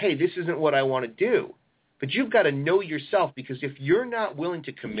that, hey, this isn't what I want to do. But you've got to know yourself, because if you're not willing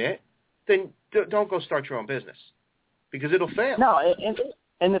to commit, then don't go start your own business, because it'll fail. No,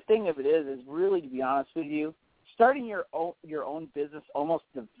 and the thing of it is really, to be honest with you, starting your own business almost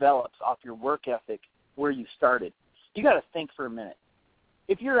develops off your work ethic where you started. You got to think for a minute.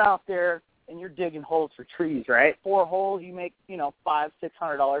 If you're out there and you're digging holes for trees, right? 4 holes, you make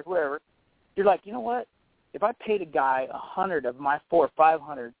 $500-$600, whatever. You're like, you know what? If I paid a guy 100 of my 400 or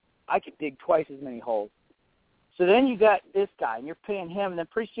 500, I could dig twice as many holes. So then you got this guy, and you're paying him, and then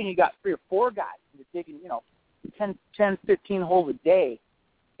pretty soon you got 3 or 4 guys. You're digging, 10, 15 holes a day,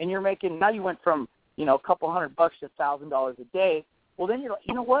 and you're making, now you went from, a couple $100 to $1,000 a day. Well, then you're like,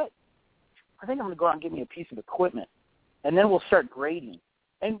 you know what? I think I'm going to go out and get me a piece of equipment, and then we'll start grading.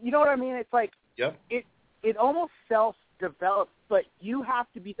 And you know what I mean? It's like, it almost self-develops, but you have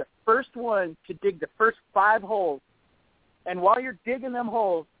to be the first one to dig the first 5 holes. And while you're digging them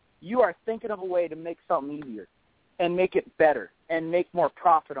holes, you are thinking of a way to make something easier and make it better and make more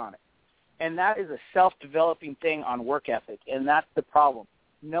profit on it. And that is a self-developing thing on work ethic, and that's the problem.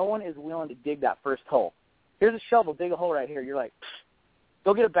 No one is willing to dig that first hole. Here's a shovel, dig a hole right here. You're like,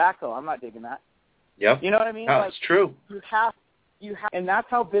 go get a backhoe. I'm not digging that. Yep. You know what I mean? No, it's true. You have, and that's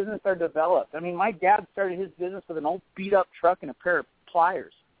how business are developed. I mean, my dad started his business with an old beat-up truck and a pair of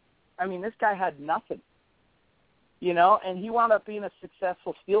pliers. I mean, this guy had nothing, and he wound up being a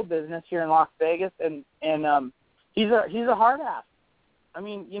successful steel business here in Las Vegas, and he's a hard ass. I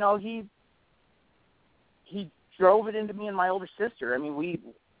mean, he drove it into me and my older sister. I mean,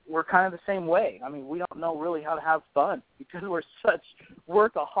 we're kind of the same way. I mean, we don't know really how to have fun because we're such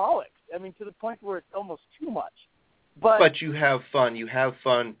workaholics. I mean, to the point where it's almost too much. But you have fun. You have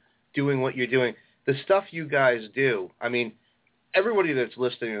fun doing what you're doing. The stuff you guys do, I mean, everybody that's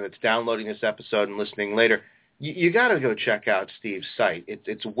listening and that's downloading this episode and listening later, you got to go check out Steve's site.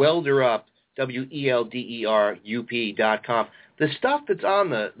 It's WelderUp, WELDERUP.com. The stuff that's on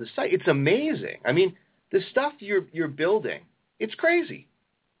the site, it's amazing. I mean, the stuff you're building, it's crazy.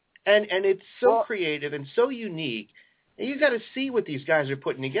 And it's so creative and so unique. And you got to see what these guys are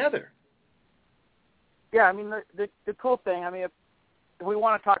putting together. Yeah, I mean, the cool thing, I mean, if we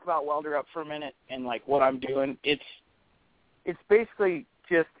want to talk about WelderUp for a minute and, like, what I'm doing, it's basically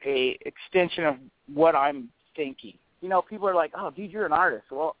just a extension of what I'm thinking. People are like, oh, dude, you're an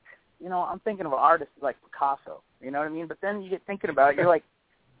artist. Well, I'm thinking of an artist like Picasso. You know what I mean? But then you get thinking about it, you're like,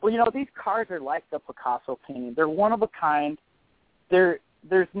 well, these cars are like the Picasso painting. They're one of a kind. There's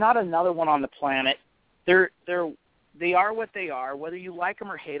not another one on the planet. They are what they are. Whether you like them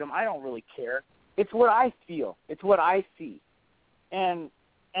or hate them, I don't really care. It's what I feel. It's what I see. And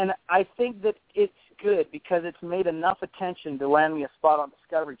I think that it's good because it's made enough attention to land me a spot on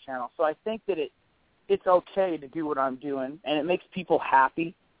Discovery Channel. So I think that it's okay to do what I'm doing, and it makes people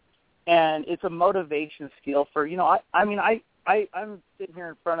happy. And it's a motivation skill for, I'm sitting here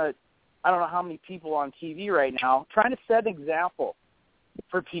in front of I don't know how many people on TV right now, trying to set an example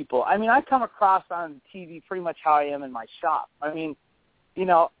for people. I mean, I come across on TV pretty much how I am in my shop. I mean, you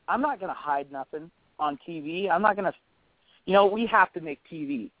know, I'm not going to hide nothing on TV. I'm not going to, you know, we have to make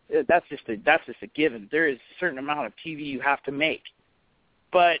TV. That's just a given. There is a certain amount of TV you have to make.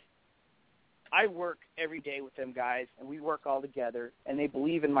 But I work every day with them guys, and we work all together, and they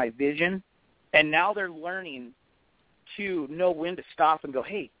believe in my vision, and now they're learning to know when to stop and go,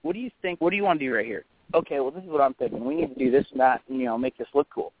 hey, what do you think? What do you want to do right here? Okay, well, this is what I'm thinking. We need to do this and that and, you know, make this look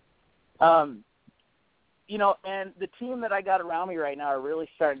cool. You know, and the team that I got around me right now are really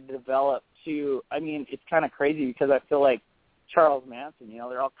starting to develop to, I mean, it's kind of crazy because I feel like Charles Manson, you know,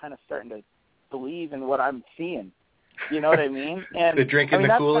 they're all kind of starting to believe in what I'm seeing. You know what I mean? And they're drinking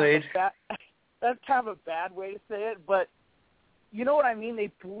the Kool-Aid. That's kind of a bad way to say it, but you know what I mean?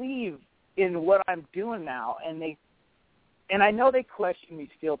 They believe in what I'm doing now, and I know they question me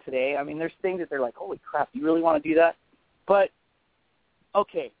still today. I mean, there's things that they're like, holy crap, you really want to do that? But,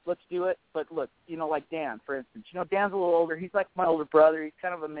 okay, let's do it. But look, you know, like Dan, for instance. You know, Dan's a little older. He's like my older brother. He's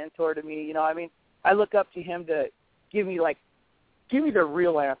kind of a mentor to me. You know, I mean, I look up to him to give me the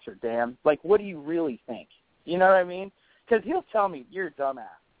real answer, Dan. Like, what do you really think? You know what I mean? Because he'll tell me, you're a dumbass.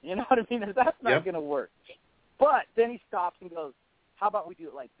 You know what I mean? That's not going to work. But then he stops and goes, how about we do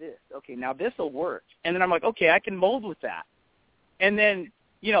it like this? Okay, now this will work. And then I'm like, okay, I can mold with that. And then,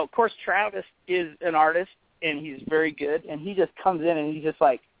 you know, of course, Travis is an artist, and he's very good, and he just comes in and he's just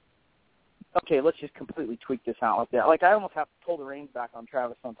like, okay, let's just completely tweak this out like that. Like, I almost have to pull the reins back on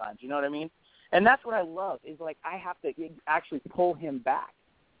Travis sometimes, you know what I mean? And that's what I love is, like, I have to actually pull him back.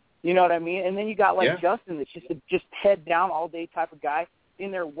 You know what I mean? And then you got, like, Justin that's just head down all day type of guy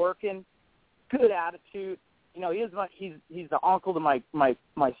in there working, good attitude. You know, he's the uncle to my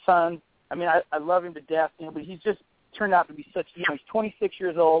son. I mean, I love him to death, you know, but he's just turned out to be such, you know, he's 26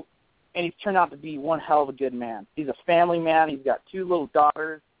 years old, and he's turned out to be one hell of a good man. He's a family man. He's got 2 little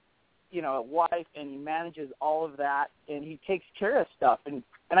daughters, you know, a wife, and he manages all of that, and he takes care of stuff. And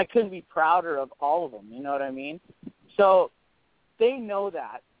I couldn't be prouder of all of them, you know what I mean? So they know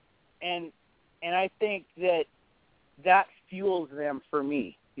that, and I think that fuels them for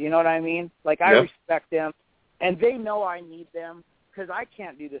me. You know what I mean? Like, I respect them, and they know I need them because I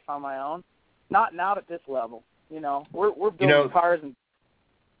can't do this on my own, not at this level. You know, we're building cars. And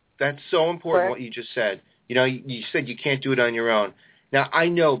that's so important what you just said. You know, you said you can't do it on your own. Now, I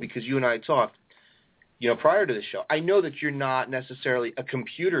know because you and I talked, you know, prior to the show, I know that you're not necessarily a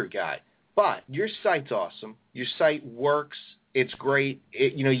computer guy, but your site's awesome. Your site works. It's great.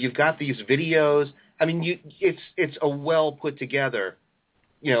 You know, you've got these videos. I mean, it's a well put together,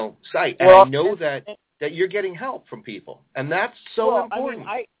 you know, site. And I know that you're getting help from people, and that's so important.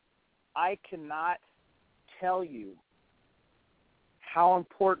 I mean, I cannot tell you how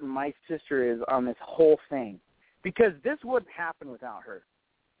important my sister is on this whole thing, because this wouldn't happen without her.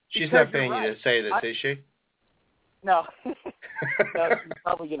 She's not paying you to say this, is she? No. No, she's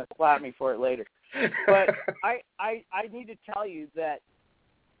probably going to slap me for it later. But I need to tell you that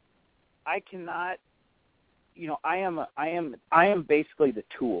I cannot, you know, I am basically the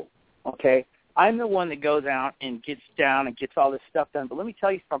tool, okay? I'm the one that goes out and gets down and gets all this stuff done. But let me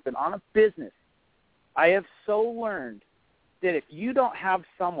tell you something. On a business, I have so learned that if you don't have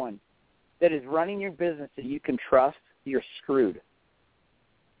someone that is running your business that you can trust, you're screwed.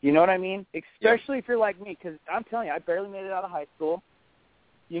 You know what I mean? Especially if you're like me, because I'm telling you, I barely made it out of high school.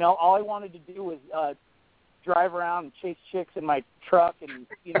 You know, all I wanted to do was drive around and chase chicks in my truck, and,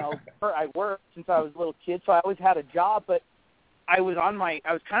 you know, I worked since I was a little kid, so I always had a job, but I was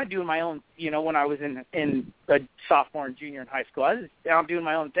kind of doing my own, you know, when I was in a sophomore and junior in high school. I was down doing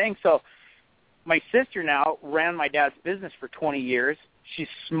my own thing. So my sister now ran my dad's business for 20 years. She's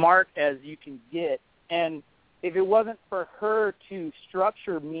smart as you can get. And if it wasn't for her to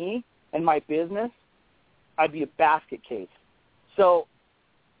structure me and my business, I'd be a basket case. So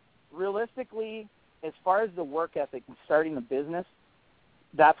realistically, as far as the work ethic and starting the business,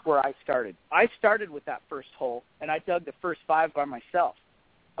 that's where I started. I started with that first hole, and I dug the first 5 by myself,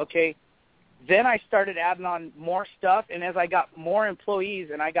 okay? Then I started adding on more stuff, and as I got more employees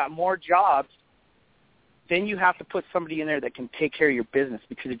and I got more jobs, then you have to put somebody in there that can take care of your business,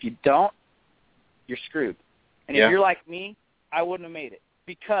 because if you don't, you're screwed. And if you're like me, I wouldn't have made it.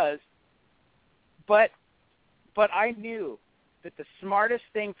 But I knew that the smartest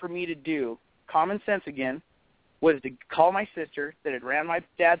thing for me to do, common sense again, was to call my sister that had ran my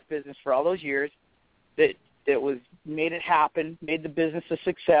dad's business for all those years, that made it happen, made the business a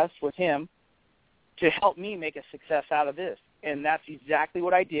success with him, to help me make a success out of this. And that's exactly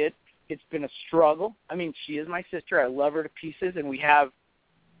what I did. It's been a struggle. I mean, she is my sister. I love her to pieces, and we have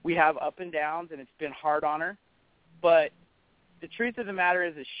We have up and downs, and it's been hard on her. But the truth of the matter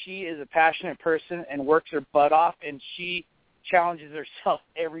is that she is a passionate person and works her butt off, and she challenges herself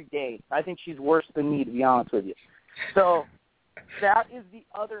every day. I think she's worse than me, to be honest with you. So that is the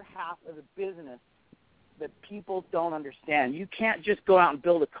other half of the business that people don't understand. You can't just go out and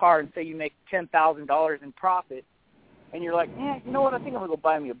build a car and say you make $10,000 in profit, and you're like, you know what, I think I'm going to go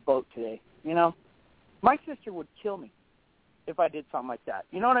buy me a boat today. You know, my sister would kill me if I did something like that.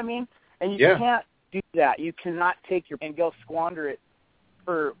 You know what I mean? And you can't do that. You cannot take your and go squander it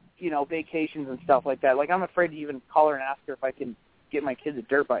for, you know, vacations and stuff like that. Like, I'm afraid to even call her and ask her if I can get my kids a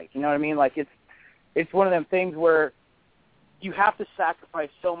dirt bike. You know what I mean? Like, it's one of them things where you have to sacrifice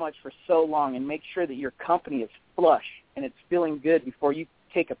so much for so long and make sure that your company is flush and it's feeling good before you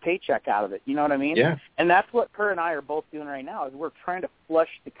take a paycheck out of it. You know what I mean? Yeah. And that's what her and I are both doing right now, is we're trying to flush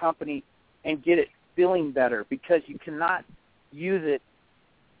the company and get it feeling better, because you cannot use it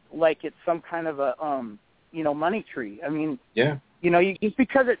like it's some kind of a, you know, money tree. I mean, yeah. You know, just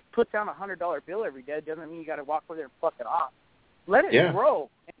because it puts down $100 bill every day doesn't mean you got to walk over there and fuck it off. Let it grow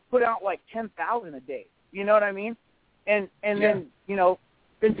and put out like $10,000 a day. You know what I mean? And then, you know,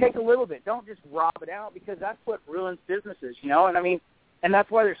 then take a little bit. Don't just rob it out, because that's what ruins businesses, you know? And I mean, and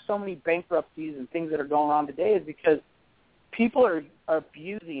that's why there's so many bankruptcies and things that are going on today, is because people are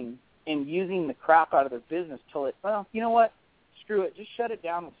abusing and using the crap out of their business till it, well, you know what? Screw it. Just shut it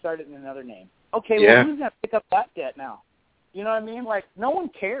down and start it in another name. Okay, well, who's going to pick up that debt now? You know what I mean? Like, no one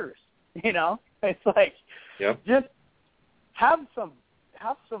cares, you know? It's like, just have some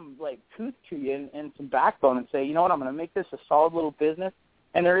like tooth to you and some backbone and say, you know what, I'm going to make this a solid little business,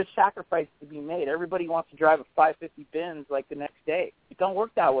 and there is sacrifice to be made. Everybody wants to drive a 550 Benz like the next day. It don't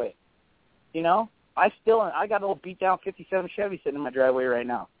work that way, you know? I got a little beat down 57 Chevy sitting in my driveway right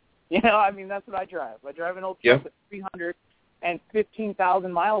now. You know, I mean, that's what I drive. I drive an old truck with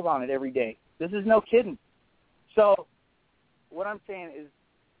 315,000 miles on it every day. This is no kidding. So what I'm saying is,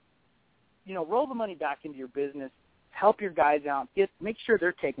 you know, roll the money back into your business, help your guys out, make sure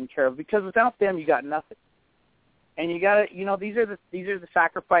they're taken care of, because without them, you got nothing. And you got to, you know, these are the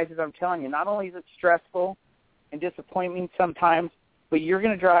sacrifices I'm telling you. Not only is it stressful and disappointing sometimes, but you're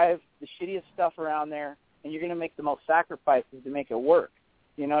going to drive the shittiest stuff around there, and you're going to make the most sacrifices to make it work.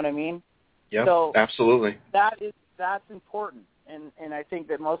 You know what I mean? Yeah, so absolutely. That's important. And I think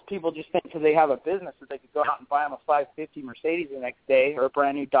that most people just think because they have a business that they could go out and buy them a 550 Mercedes the next day, or a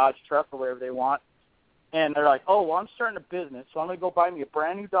brand new Dodge truck, or whatever they want. And they're like, oh, well, I'm starting a business, so I'm going to go buy me a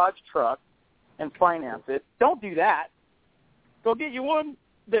brand new Dodge truck and finance it. Don't do that. Go get you one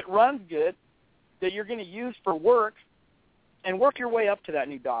that runs good, that you're going to use for work, and work your way up to that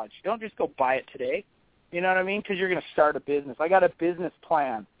new Dodge. Don't just go buy it today. You know what I mean? Because you're going to start a business. I got a business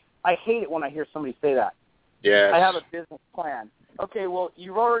plan. I hate it when I hear somebody say that. Yes. I have a business plan. Okay, well,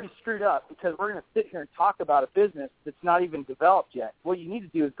 you've already screwed up, because we're going to sit here and talk about a business that's not even developed yet. What you need to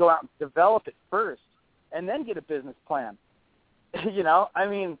do is go out and develop it first, and then get a business plan. You know, I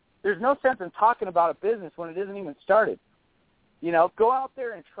mean, there's no sense in talking about a business when it isn't even started. You know, go out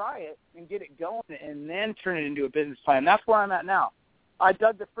there and try it and get it going, and then turn it into a business plan. That's where I'm at now. I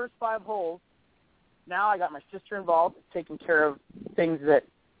dug the first 5 holes. Now I got my sister involved, taking care of things that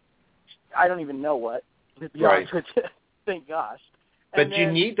I don't even know what, to be honest with you. Thank gosh. But then,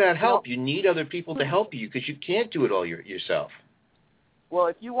 you need that help. You need other people to help you, because you can't do it all yourself. Well,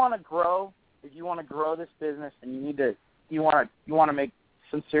 if you want to grow this business, and you want to make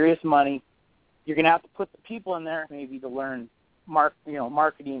some serious money, you're going to have to put the people in there, maybe to learn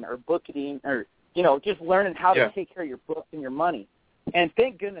marketing or booking, or, you know, just learning how to take care of your books and your money. And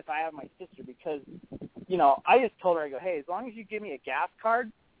thank goodness I have my sister, because, you know, I just told her, I go, hey, as long as you give me a gas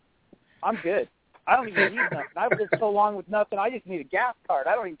card, I'm good. I don't even need nothing. I've lived so long with nothing, I just need a gas card.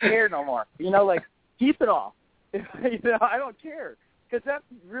 I don't even care no more. You know, like, keep it all. You know, I don't care, because that's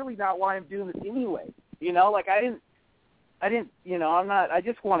really not why I'm doing this anyway. You know, like, I didn't, you know, I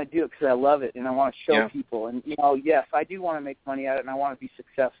just want to do it because I love it, and I want to show people. And, you know, yes, I do want to make money at it, and I want to be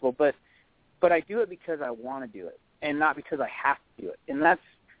successful, but I do it because I want to do it, and not because I have to do it. And that's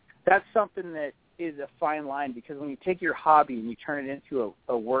something that is a fine line, because when you take your hobby and you turn it into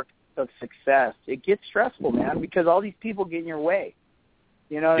a work of success, it gets stressful, man, because all these people get in your way.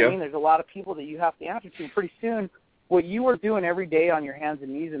 You know what I mean? There's a lot of people that you have to answer to. Pretty soon, what you were doing every day on your hands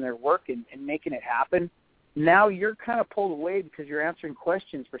and knees and they're working and making it happen, now you're kind of pulled away because you're answering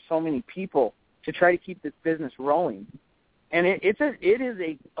questions for so many people to try to keep this business rolling. And it is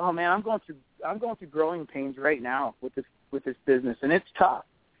a oh man, I'm going through growing pains right now with this business, and it's tough.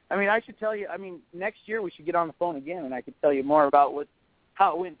 I mean, I should tell you, next year we should get on the phone again, and I could tell you more about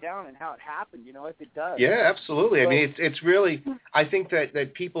how it went down and how it happened, if it does. Yeah, absolutely. I mean, it's really, I think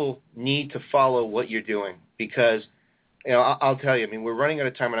that people need to follow what you're doing because, I'll tell you, I mean, we're running out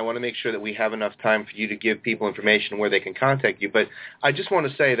of time, and I want to make sure that we have enough time for you to give people information where they can contact you. But I just want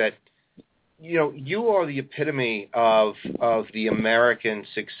to say that, you are the epitome of the American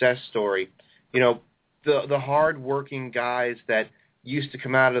success story. The hard-working guys that used to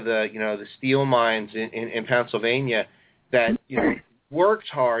come out of the steel mines in Pennsylvania that, worked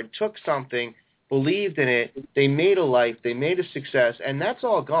hard, took something, believed in it, they made a life, they made a success, and that's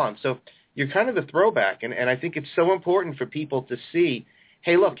all gone. So you're kind of a throwback, and I think it's so important for people to see,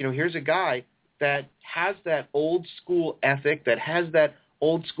 hey, look, here's a guy that has that old school ethic, that has that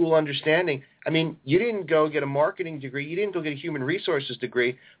old school understanding. I mean, you didn't go get a marketing degree, you didn't go get a human resources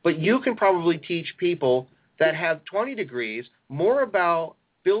degree, but you can probably teach people that have 20 degrees more about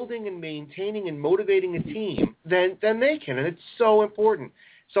building and maintaining and motivating a team than they can, and it's so important.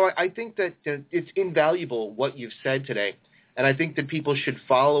 So I think that it's invaluable what you've said today, and I think that people should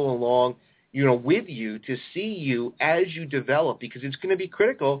follow along, with you to see you as you develop, because it's going to be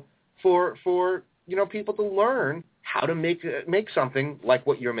critical for people to learn how to make something like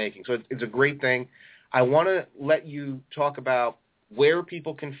what you're making. So it's a great thing. I want to let you talk about where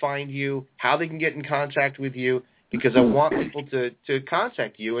people can find you, how they can get in contact with you, because I want people to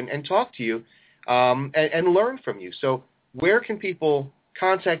contact you and talk to you and learn from you. So where can people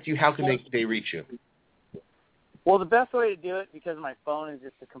contact you? How can they reach you? Well, the best way to do it, because my phone is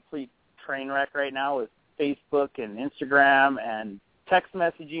just a complete train wreck right now, is Facebook and Instagram and text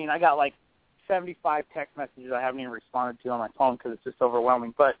messaging. I got like 75 text messages I haven't even responded to on my phone because it's just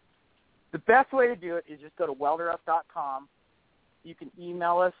overwhelming. But the best way to do it is just go to welderup.com. You can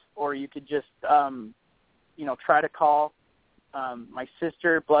email us, or you could just try to call. My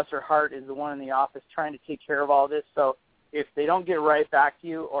sister, bless her heart, is the one in the office trying to take care of all this. So if they don't get right back to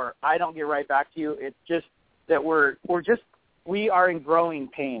you, or I don't get right back to you, it's just that we are in growing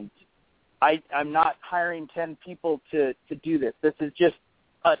pains. I'm not hiring 10 people to do this. This is just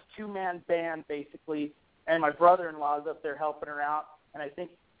a two-man band, basically, and my brother-in-law is up there helping her out, and I think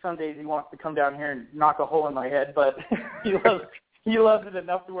some days he wants to come down here and knock a hole in my head, but he loves it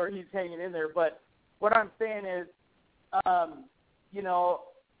enough to where he's hanging in there. But what I'm saying is,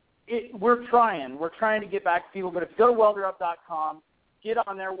 we're trying to get back to people, but if you go to welderup.com, get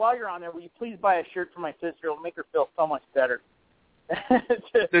on there. While you're on there, will you please buy a shirt for my sister? It'll make her feel so much better.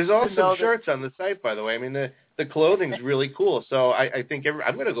 There's also shirts on the site, by the way. I mean, the clothing's really cool, so I think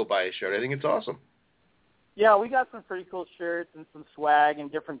I'm going to go buy a shirt. I think it's awesome. Yeah, we got some pretty cool shirts and some swag and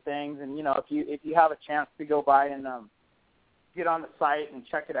different things, and if you have a chance to go by and get on the site and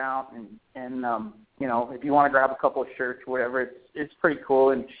check it out, and if you want to grab a couple of shirts or whatever, it's pretty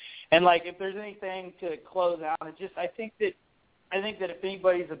cool. And like, if there's anything to close out, I think that if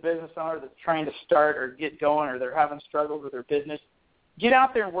anybody's a business owner that's trying to start or get going, or they're having struggles with their business, get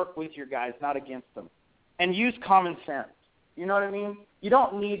out there and work with your guys, not against them, and use common sense. You know what I mean? You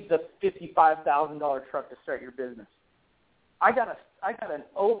don't need the $55,000 truck to start your business. I got an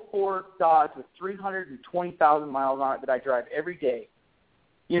 04 Dodge with 320,000 miles on it that I drive every day.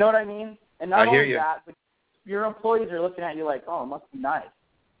 You know what I mean? And not only that, but your employees are looking at you like, oh, it must be nice.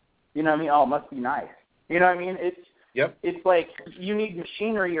 You know what I mean? Oh, it must be nice. You know what I mean? It's like you need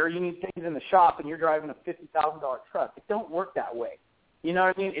machinery or you need things in the shop, and you're driving a $50,000 truck. It don't work that way. You know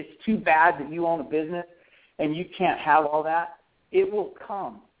what I mean? It's too bad that you own a business and you can't have all that. It will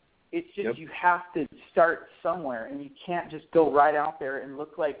come. It's just you have to start somewhere, and you can't just go right out there and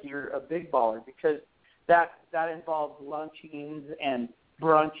look like you're a big baller, because that involves luncheons and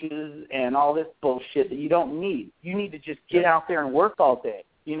brunches and all this bullshit that you don't need. You need to just get out there and work all day.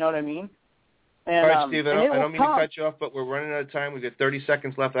 You know what I mean? And, all right, Steve, I don't mean to cut you off, but we're running out of time. We've got 30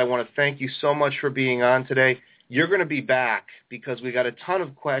 seconds left. I want to thank you so much for being on today. You're going to be back because we got a ton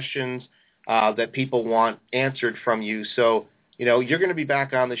of questions that people want answered from you. So, you're going to be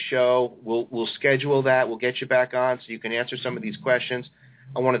back on the show. We'll schedule that. We'll get you back on so you can answer some of these questions.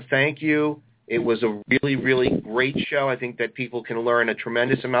 I want to thank you. It was a really, really great show. I think that people can learn a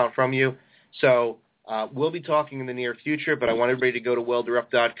tremendous amount from you. So we'll be talking in the near future, but I want everybody to go to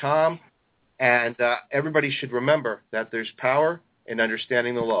welderup.com. And everybody should remember that there's power in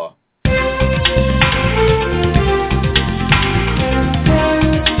understanding the law.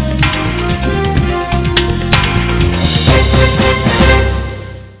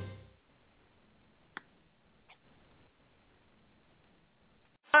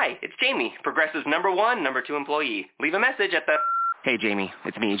 Hi, it's Jamie, Progressive's #1, #2 employee. Leave a message at the... Hey, Jamie,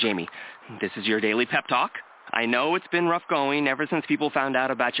 it's me, Jamie. This is your daily pep talk. I know it's been rough going ever since people found out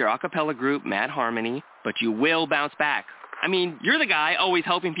about your a cappella group, Mad Harmony, but you will bounce back. I mean, you're the guy always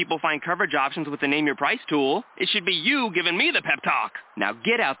helping people find coverage options with the Name Your Price tool. It should be you giving me the pep talk. Now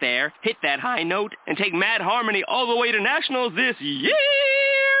get out there, hit that high note, and take Mad Harmony all the way to nationals this year!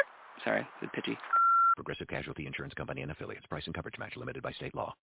 Sorry, it's pitchy. Progressive Casualty Insurance Company and affiliates. Price and coverage match limited by state law.